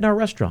we did that in our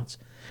restaurants?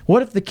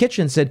 What if the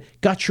kitchen said,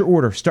 got your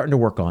order, starting to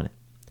work on it?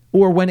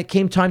 Or when it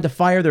came time to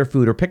fire their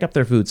food or pick up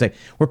their food, say,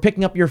 we're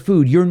picking up your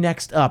food, you're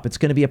next up. It's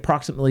going to be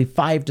approximately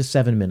 5 to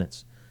 7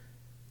 minutes.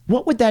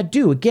 What would that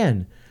do?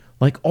 Again,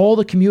 like all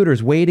the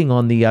commuters waiting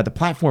on the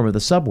platform of the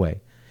subway,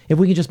 if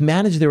we can just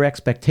manage their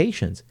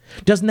expectations,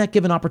 doesn't that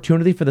give an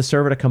opportunity for the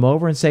server to come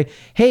over and say,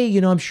 hey,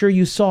 I'm sure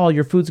you saw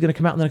your food's going to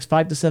come out in the next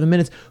 5 to 7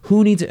 minutes.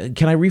 Who needs it?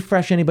 Can I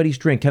refresh anybody's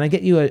drink? Can I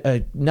get you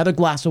another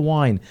glass of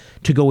wine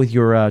to go with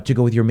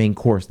your main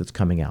course that's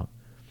coming out?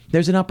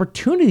 There's an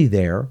opportunity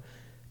there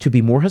to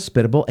be more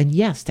hospitable and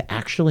yes, to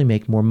actually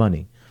make more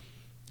money.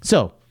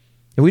 So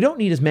If we don't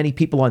need as many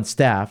people on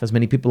staff, as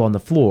many people on the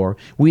floor,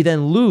 we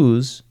then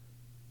lose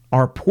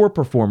our poor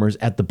performers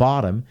at the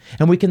bottom,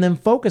 and we can then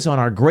focus on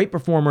our great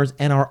performers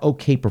and our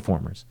okay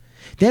performers.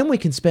 Then we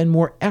can spend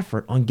more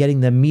effort on getting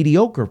the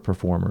mediocre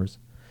performers,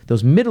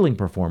 those middling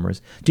performers,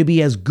 to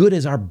be as good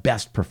as our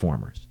best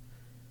performers.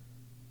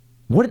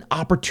 What an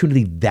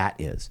opportunity that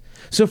is.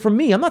 So for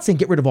me, I'm not saying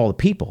get rid of all the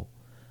people.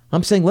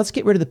 I'm saying let's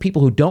get rid of the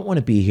people who don't want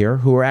to be here,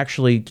 who are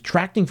actually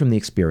detracting from the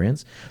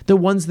experience, the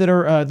ones that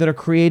are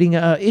creating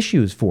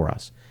issues for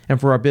us and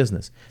for our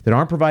business, that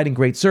aren't providing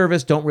great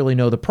service, don't really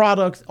know the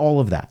products, all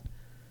of that.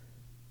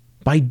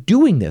 By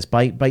doing this,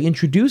 by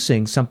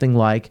introducing something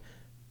like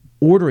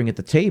ordering at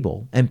the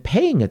table and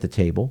paying at the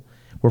table,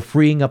 we're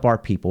freeing up our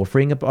people. We're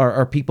freeing up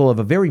our people of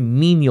a very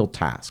menial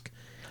task.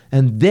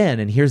 And then,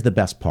 and here's the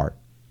best part,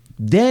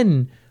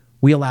 then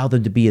we allow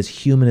them to be as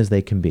human as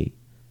they can be.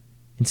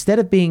 Instead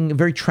of being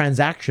very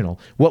transactional,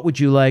 what would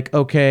you like?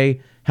 Okay,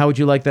 how would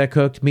you like that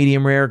cooked?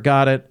 Medium rare,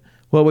 got it.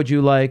 What would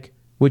you like?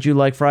 Would you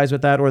like fries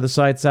with that or the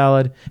side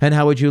salad? And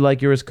how would you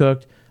like yours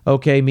cooked?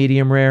 Okay,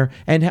 medium rare.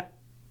 And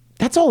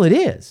that's all it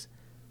is.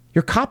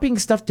 You're copying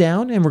stuff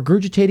down and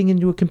regurgitating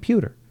into a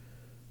computer.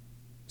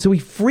 So we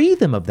free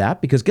them of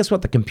that because guess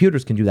what? The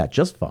computers can do that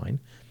just fine.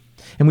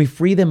 And we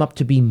free them up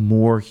to be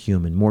more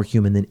human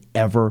than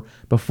ever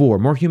before,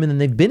 more human than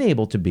they've been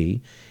able to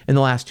be in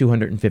the last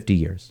 250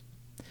 years.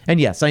 And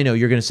yes, I know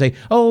you're going to say,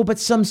 oh, but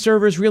some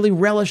servers really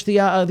relish the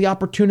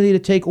opportunity to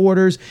take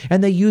orders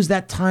and they use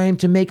that time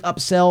to make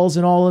upsells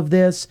and all of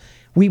this.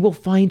 We will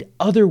find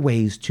other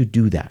ways to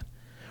do that.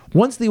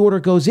 Once the order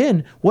goes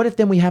in, what if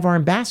then we have our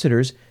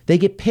ambassadors, they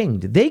get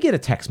pinged, they get a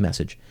text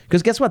message.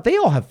 Because guess what? They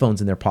all have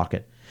phones in their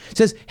pocket. It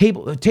says, hey,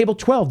 table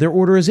 12, their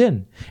order is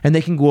in. And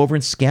they can go over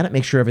and scan it,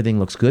 make sure everything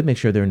looks good, make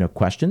sure there are no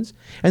questions.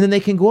 And then they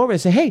can go over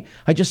and say, hey,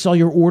 I just saw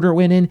your order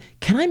went in.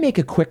 Can I make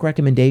a quick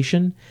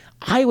recommendation?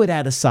 I would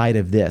add a side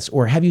of this.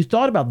 Or have you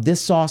thought about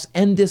this sauce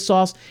and this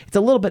sauce? It's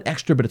a little bit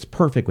extra, but it's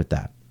perfect with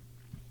that.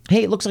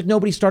 Hey, it looks like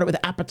nobody started with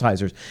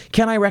appetizers.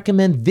 Can I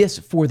recommend this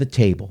for the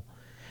table?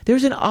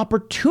 There's an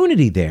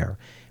opportunity there,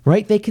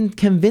 right? They can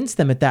convince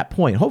them at that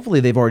point. Hopefully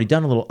they've already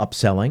done a little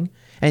upselling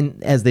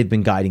and as they've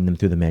been guiding them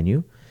through the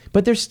menu.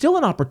 But there's still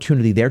an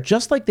opportunity there,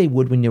 just like they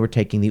would when they were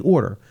taking the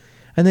order.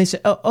 And they say,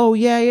 oh,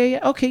 yeah.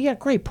 Okay, yeah,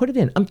 great, put it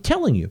in. I'm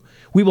telling you,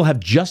 we will have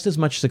just as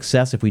much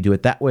success if we do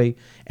it that way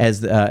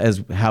as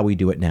how we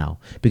do it now.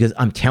 Because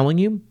I'm telling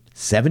you,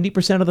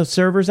 70% of the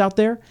servers out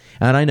there,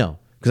 and I know,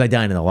 because I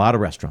dine in a lot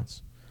of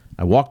restaurants.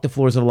 I walk the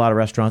floors of a lot of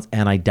restaurants,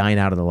 and I dine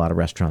out at a lot of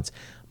restaurants.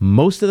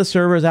 Most of the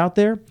servers out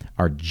there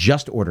are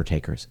just order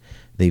takers.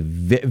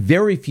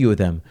 Very few of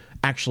them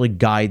actually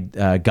guide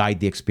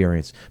the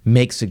experience,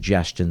 make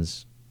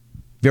suggestions.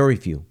 Very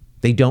few.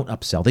 They don't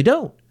upsell. They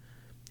don't.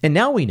 And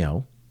now we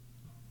know,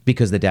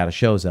 because the data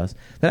shows us,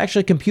 that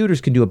actually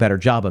computers can do a better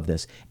job of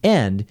this.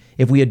 And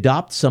if we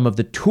adopt some of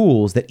the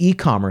tools that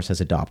e-commerce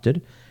has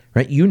adopted,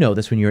 right? You know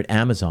this when you're at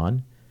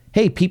Amazon.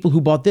 Hey, people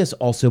who bought this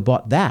also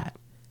bought that.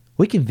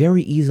 We can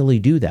very easily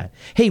do that.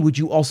 Hey, would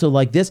you also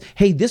like this?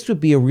 Hey, this would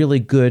be a really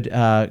good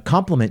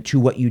complement to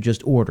what you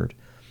just ordered.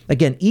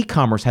 Again,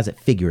 e-commerce has it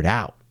figured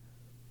out.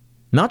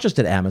 Not just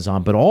at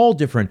Amazon, but all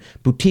different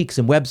boutiques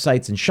and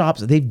websites and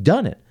shops. They've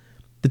done it.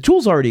 The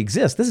tools already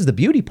exist. This is the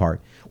beauty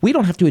part. We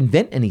don't have to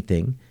invent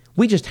anything.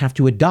 We just have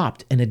to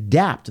adopt and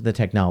adapt the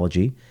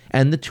technology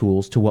and the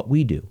tools to what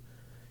we do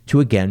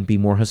to, again, be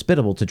more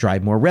hospitable, to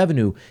drive more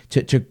revenue,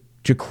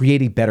 to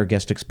create a better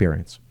guest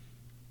experience.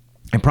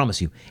 I promise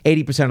you,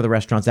 80% of the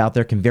restaurants out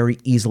there can very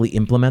easily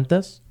implement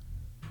this,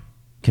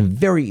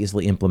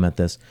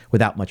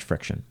 without much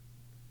friction.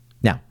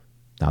 Now,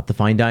 not the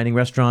fine dining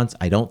restaurants.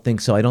 I don't think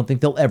so. I don't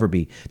think there'll ever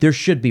be. There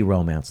should be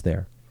romance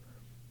there.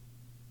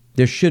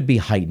 There should be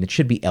heightened. It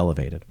should be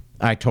elevated.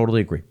 I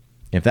totally agree.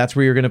 If that's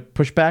where you're going to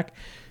push back,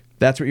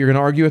 that's what you're going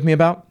to argue with me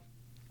about,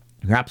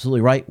 you're absolutely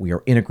right. We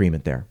are in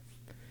agreement there.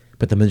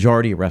 But the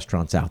majority of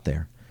restaurants out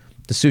there,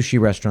 the sushi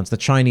restaurants, the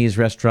Chinese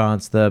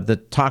restaurants,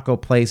 the taco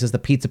places, the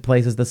pizza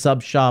places, the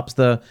sub shops,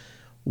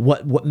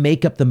 what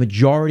make up the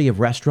majority of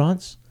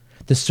restaurants,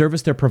 the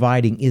service they're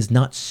providing is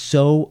not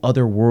so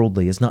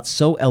otherworldly, is not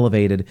so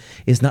elevated,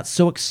 is not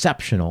so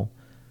exceptional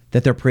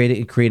that they're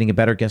creating a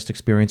better guest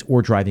experience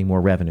or driving more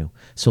revenue.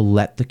 So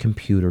let the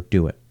computer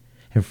do it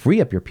and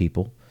free up your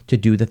people to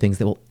do the things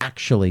that will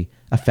actually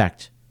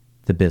affect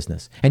the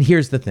business. And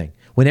here's the thing.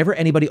 Whenever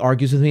anybody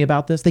argues with me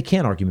about this, they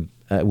can't argue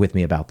with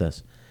me about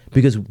this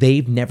because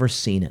they've never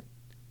seen it.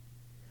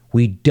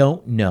 We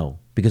don't know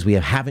because we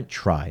haven't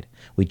tried.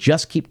 We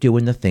just keep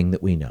doing the thing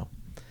that we know.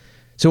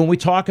 So when we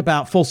talk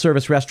about full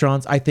service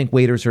restaurants, I think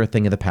waiters are a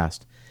thing of the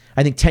past.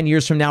 I think 10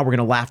 years from now, we're going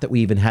to laugh that we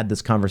even had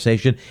this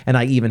conversation and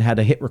I even had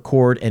to hit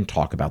record and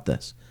talk about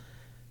this.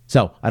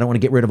 So I don't want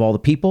to get rid of all the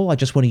people. I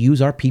just want to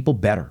use our people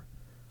better.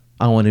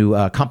 I want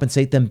to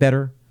compensate them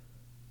better.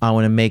 I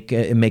want to make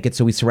it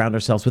so we surround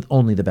ourselves with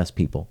only the best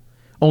people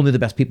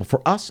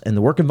for us and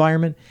the work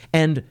environment,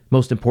 and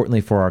most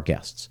importantly for our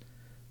guests.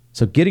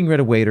 So getting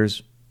rid of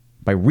waiters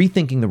by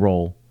rethinking the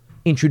role,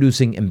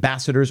 introducing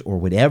ambassadors or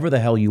whatever the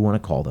hell you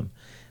want to call them,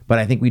 But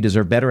I think we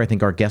deserve better. I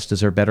think our guests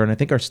deserve better. And I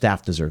think our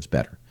staff deserves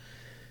better.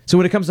 So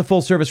when it comes to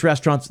full service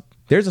restaurants,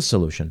 there's a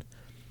solution.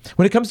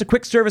 When it comes to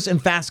quick service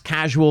and fast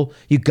casual,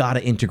 you got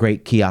to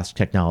integrate kiosk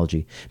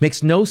technology.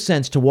 Makes no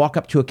sense to walk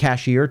up to a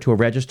cashier, to a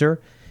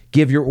register,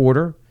 give your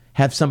order,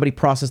 have somebody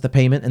process the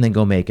payment, and then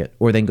go make it,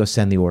 or then go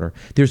send the order.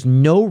 There's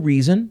no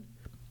reason,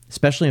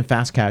 especially in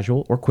fast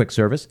casual or quick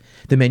service,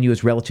 the menu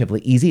is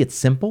relatively easy. It's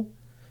simple.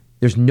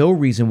 There's no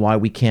reason why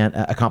we can't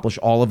accomplish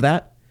all of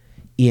that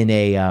in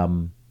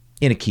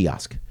a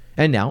kiosk.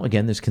 And now,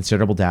 again, there's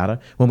considerable data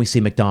when we see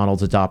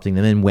McDonald's adopting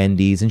them and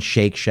Wendy's and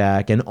Shake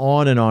Shack and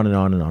on and on and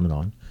on and on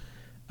and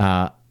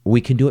on. We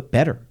can do it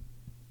better.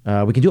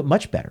 We can do it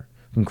much better.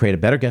 We can create a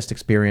better guest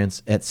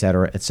experience, et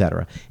cetera, et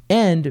cetera.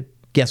 And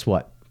guess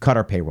what? Cut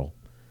our payroll,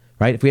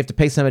 right? If we have to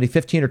pay somebody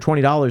 $15 or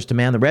 $20 to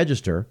man the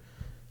register,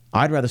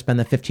 I'd rather spend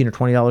that $15 or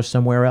 $20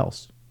 somewhere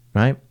else,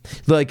 right?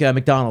 Like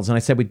McDonald's, and I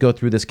said we'd go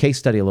through this case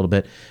study a little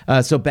bit.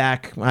 So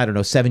back,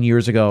 7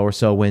 years ago or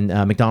so when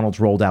McDonald's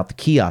rolled out the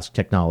kiosk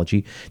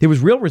technology, there was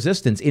real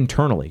resistance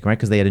internally, right?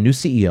 Because they had a new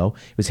CEO.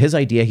 It was his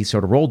idea. He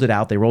sort of rolled it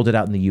out. They rolled it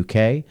out in the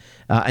UK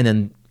and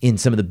then in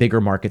some of the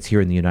bigger markets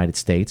here in the United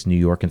States, New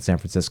York and San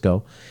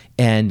Francisco.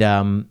 And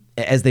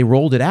as they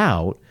rolled it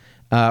out,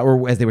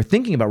 or as they were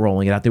thinking about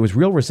rolling it out, there was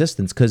real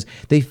resistance because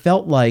they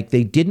felt like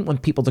they didn't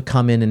want people to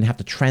come in and have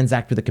to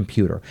transact with a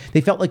computer. They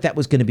felt like that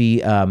was going to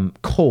be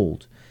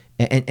cold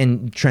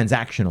and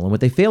transactional. And what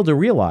they failed to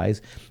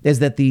realize is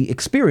that the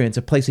experience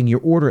of placing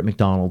your order at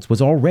McDonald's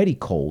was already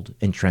cold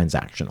and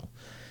transactional.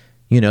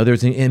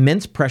 There's an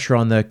immense pressure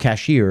on the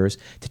cashiers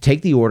to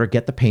take the order,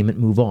 get the payment,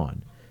 move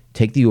on.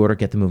 Take the order,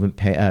 get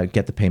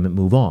the payment,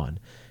 move on.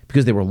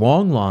 Because there were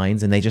long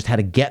lines and they just had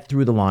to get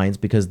through the lines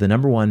because the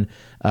number one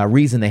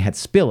reason they had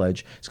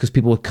spillage is because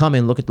people would come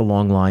in, look at the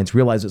long lines,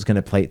 realize it was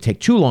going to take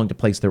too long to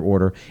place their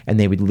order, and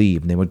they would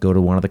leave. And they would go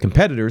to one of the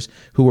competitors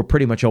who were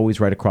pretty much always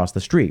right across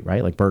the street,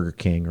 right? Like Burger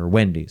King or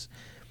Wendy's.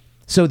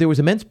 So there was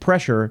immense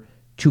pressure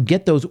to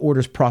get those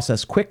orders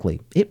processed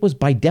quickly. It was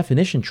by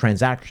definition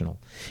transactional.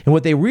 And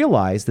what they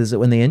realized is that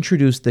when they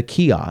introduced the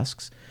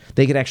kiosks,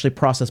 they could actually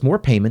process more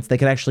payments. They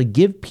could actually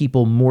give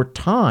people more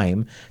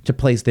time to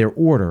place their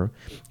order.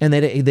 And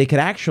they could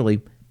actually,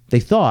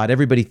 they thought,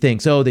 everybody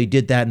thinks, oh, they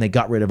did that and they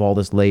got rid of all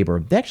this labor.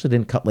 They actually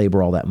didn't cut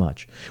labor all that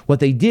much. What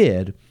they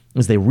did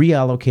was they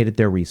reallocated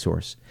their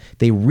resource.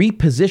 They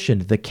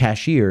repositioned the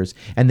cashiers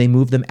and they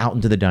moved them out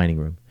into the dining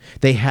room.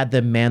 They had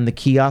them man the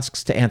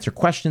kiosks to answer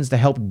questions to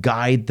help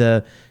guide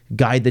the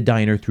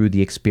diner through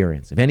the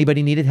experience. If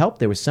anybody needed help,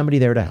 there was somebody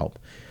there to help.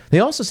 They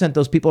also sent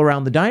those people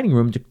around the dining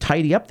room to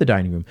tidy up the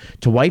dining room,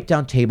 to wipe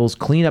down tables,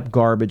 clean up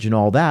garbage and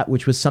all that,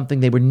 which was something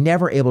they were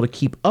never able to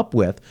keep up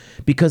with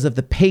because of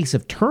the pace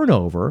of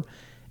turnover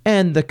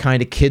and the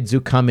kind of kids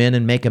who come in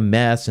and make a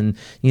mess and,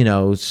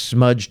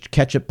 smudged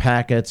ketchup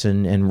packets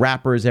and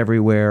wrappers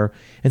everywhere.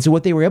 And so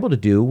what they were able to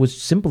do was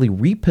simply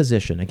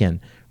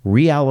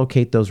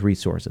reallocate those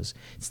resources.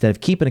 Instead of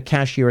keeping a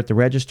cashier at the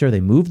register, they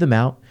moved them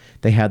out.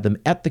 They had them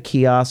at the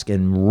kiosk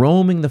and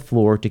roaming the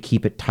floor to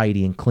keep it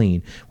tidy and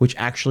clean, which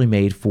actually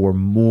made for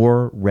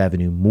more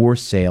revenue, more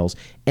sales,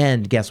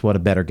 and guess what? A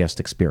better guest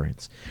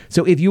experience.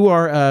 So if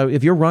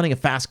you're running a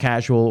fast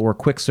casual or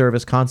quick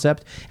service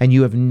concept and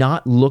you have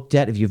not looked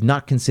at, if you've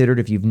not considered,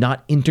 if you've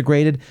not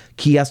integrated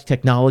kiosk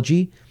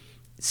technology,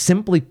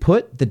 simply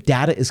put, the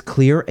data is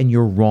clear and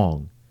you're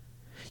wrong.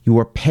 You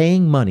are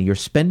paying money, you're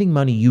spending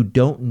money you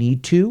don't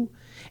need to,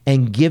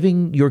 and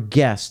giving your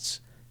guests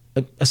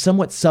a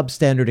somewhat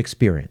substandard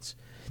experience.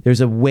 There's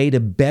a way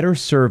to better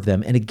serve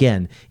them. And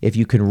again, if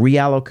you can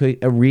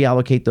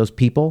reallocate those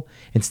people,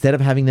 instead of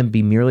having them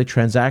be merely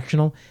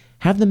transactional,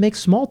 have them make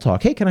small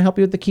talk. Hey, can I help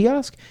you with the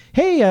kiosk?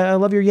 Hey, I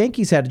love your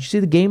Yankees hat. Did you see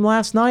the game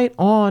last night?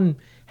 On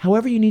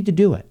however you need to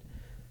do it.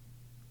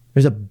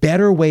 There's a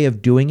better way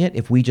of doing it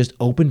if we just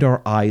opened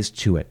our eyes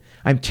to it.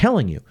 I'm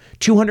telling you,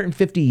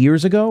 250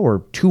 years ago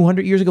or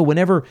 200 years ago,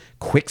 whenever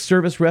quick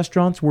service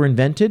restaurants were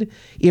invented,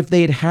 if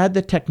they had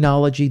the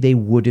technology, they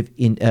would have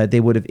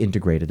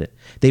integrated it.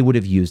 They would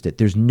have used it.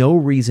 There's no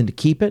reason to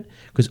keep it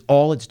because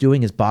all it's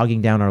doing is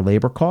bogging down our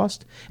labor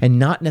cost and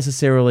not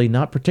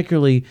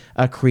particularly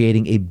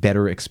creating a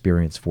better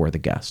experience for the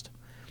guest.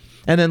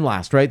 And then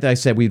last, right, I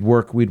said we'd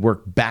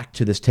work back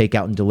to this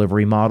takeout and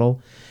delivery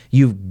model.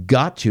 You've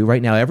got to,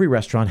 right now, every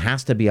restaurant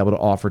has to be able to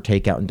offer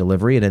takeout and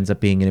delivery. It ends up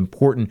being an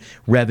important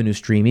revenue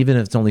stream, even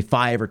if it's only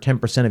 5 or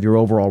 10% of your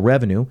overall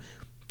revenue.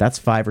 That's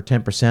 5 or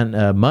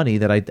 10% money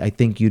that I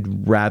think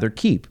you'd rather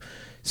keep.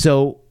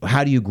 So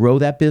how do you grow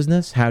that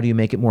business? How do you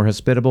make it more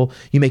hospitable?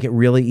 You make it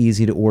really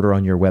easy to order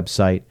on your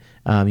website.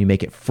 You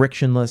make it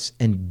frictionless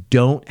and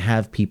don't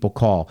have people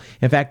call.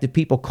 In fact, if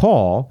people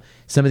call,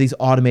 some of these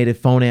automated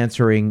phone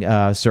answering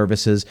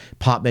services,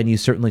 Popmenu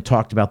certainly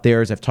talked about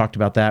theirs. I've talked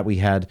about that. We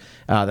had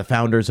the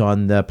founders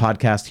on the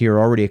podcast here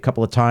already a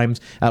couple of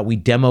times. We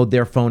demoed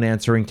their phone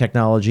answering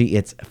technology.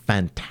 It's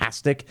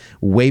fantastic,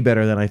 way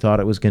better than I thought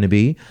it was going to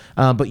be.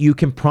 But you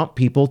can prompt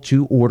people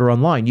to order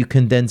online. You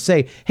can then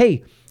say,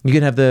 hey, you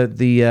can have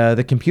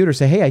the computer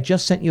say, hey, I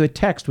just sent you a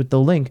text with the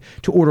link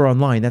to order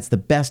online. That's the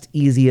best,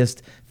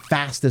 easiest,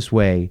 fastest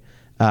way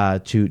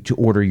to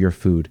order your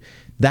food.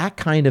 That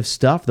kind of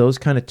stuff, those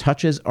kind of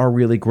touches are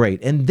really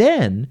great. And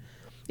then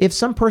if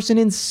some person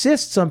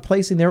insists on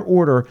placing their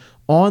order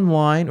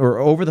online or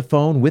over the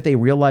phone with a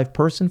real life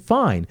person,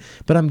 fine.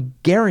 But I'm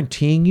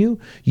guaranteeing you,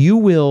 you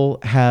will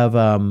have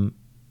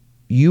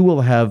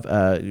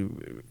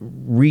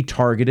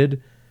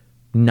retargeted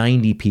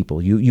 90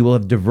 people. You will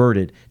have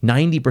diverted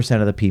 90%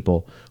 of the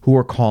people who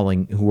are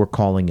calling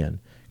in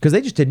because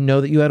they just didn't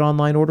know that you had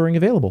online ordering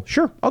available.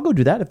 Sure, I'll go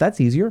do that if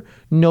that's easier.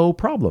 No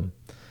problem.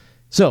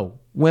 So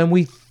when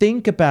we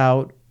think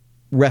about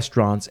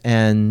restaurants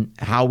and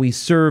how we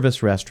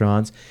service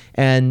restaurants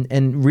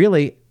and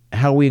really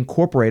how we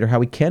incorporate or how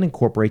we can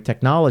incorporate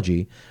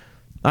technology,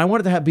 I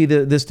wanted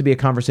to this to be a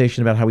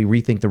conversation about how we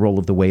rethink the role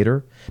of the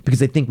waiter,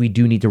 because I think we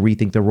do need to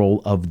rethink the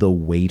role of the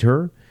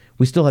waiter.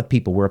 We still have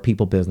people. We're a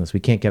people business. We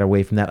can't get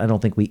away from that. I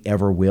don't think we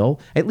ever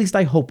will. At least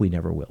I hope we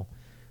never will.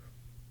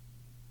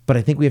 But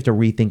I think we have to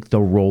rethink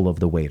the role of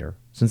the waiter.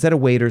 So instead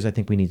of waiters, I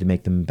think we need to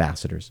make them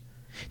ambassadors.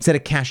 Instead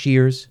of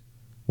cashiers,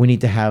 we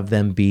need to have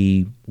them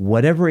be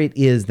whatever it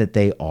is that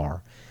they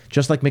are.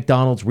 Just like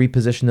McDonald's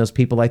repositioned those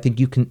people, I think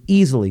you can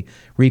easily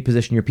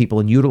reposition your people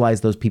and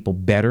utilize those people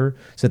better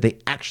so that they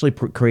actually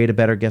create a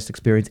better guest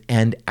experience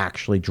and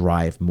actually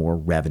drive more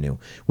revenue,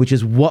 which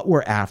is what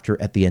we're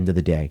after at the end of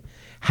the day.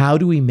 How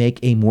do we make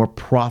a more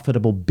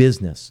profitable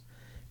business?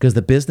 Because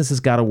the business has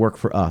got to work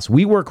for us.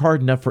 We work hard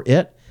enough for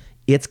it.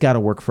 It's got to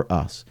work for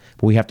us.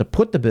 But we have to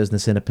put the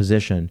business in a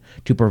position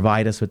to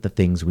provide us with the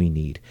things we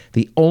need.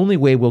 The only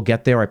way we'll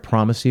get there, I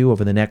promise you,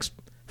 over the next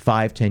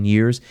 5-10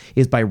 years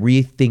is by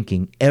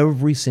rethinking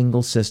every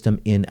single system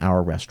in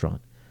our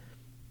restaurant.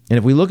 And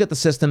if we look at the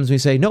systems, we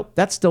say, nope,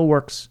 that still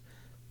works.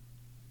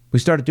 We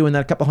started doing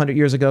that a couple hundred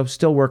years ago,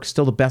 still works,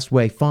 still the best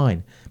way,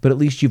 fine. But at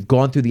least you've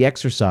gone through the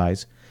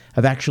exercise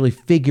of actually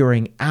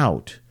figuring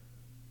out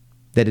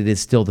that it is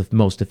still the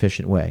most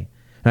efficient way.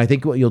 And I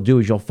think what you'll do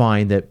is you'll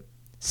find that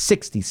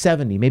 60,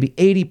 70, maybe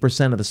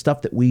 80% of the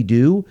stuff that we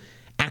do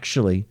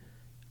actually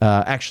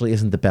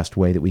isn't the best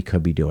way that we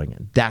could be doing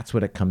it. That's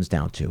what it comes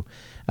down to.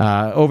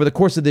 Over the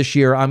course of this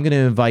year, I'm going to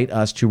invite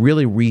us to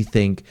really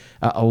rethink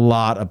a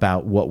lot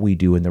about what we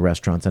do in the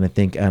restaurants.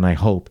 And I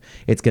hope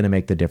it's going to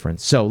make the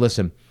difference. So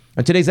listen,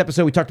 on today's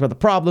episode, we talked about the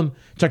problem,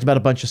 talked about a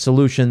bunch of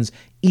solutions.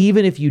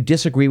 Even if you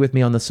disagree with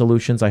me on the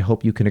solutions, I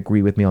hope you can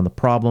agree with me on the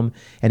problem.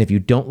 And if you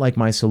don't like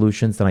my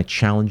solutions, then I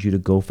challenge you to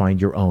go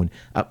find your own.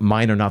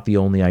 Mine are not the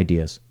only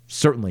ideas.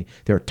 Certainly,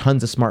 there are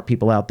tons of smart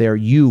people out there.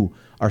 You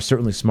are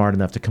certainly smart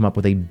enough to come up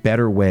with a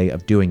better way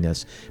of doing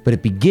this. But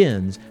it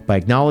begins by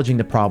acknowledging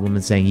the problem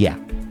and saying, yeah,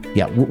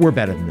 we're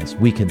better than this.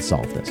 We can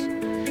solve this.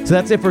 So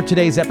that's it for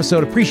today's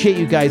episode. Appreciate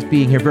you guys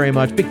being here very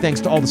much. Big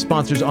thanks to all the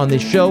sponsors on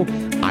this show.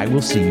 I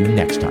will see you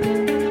next time.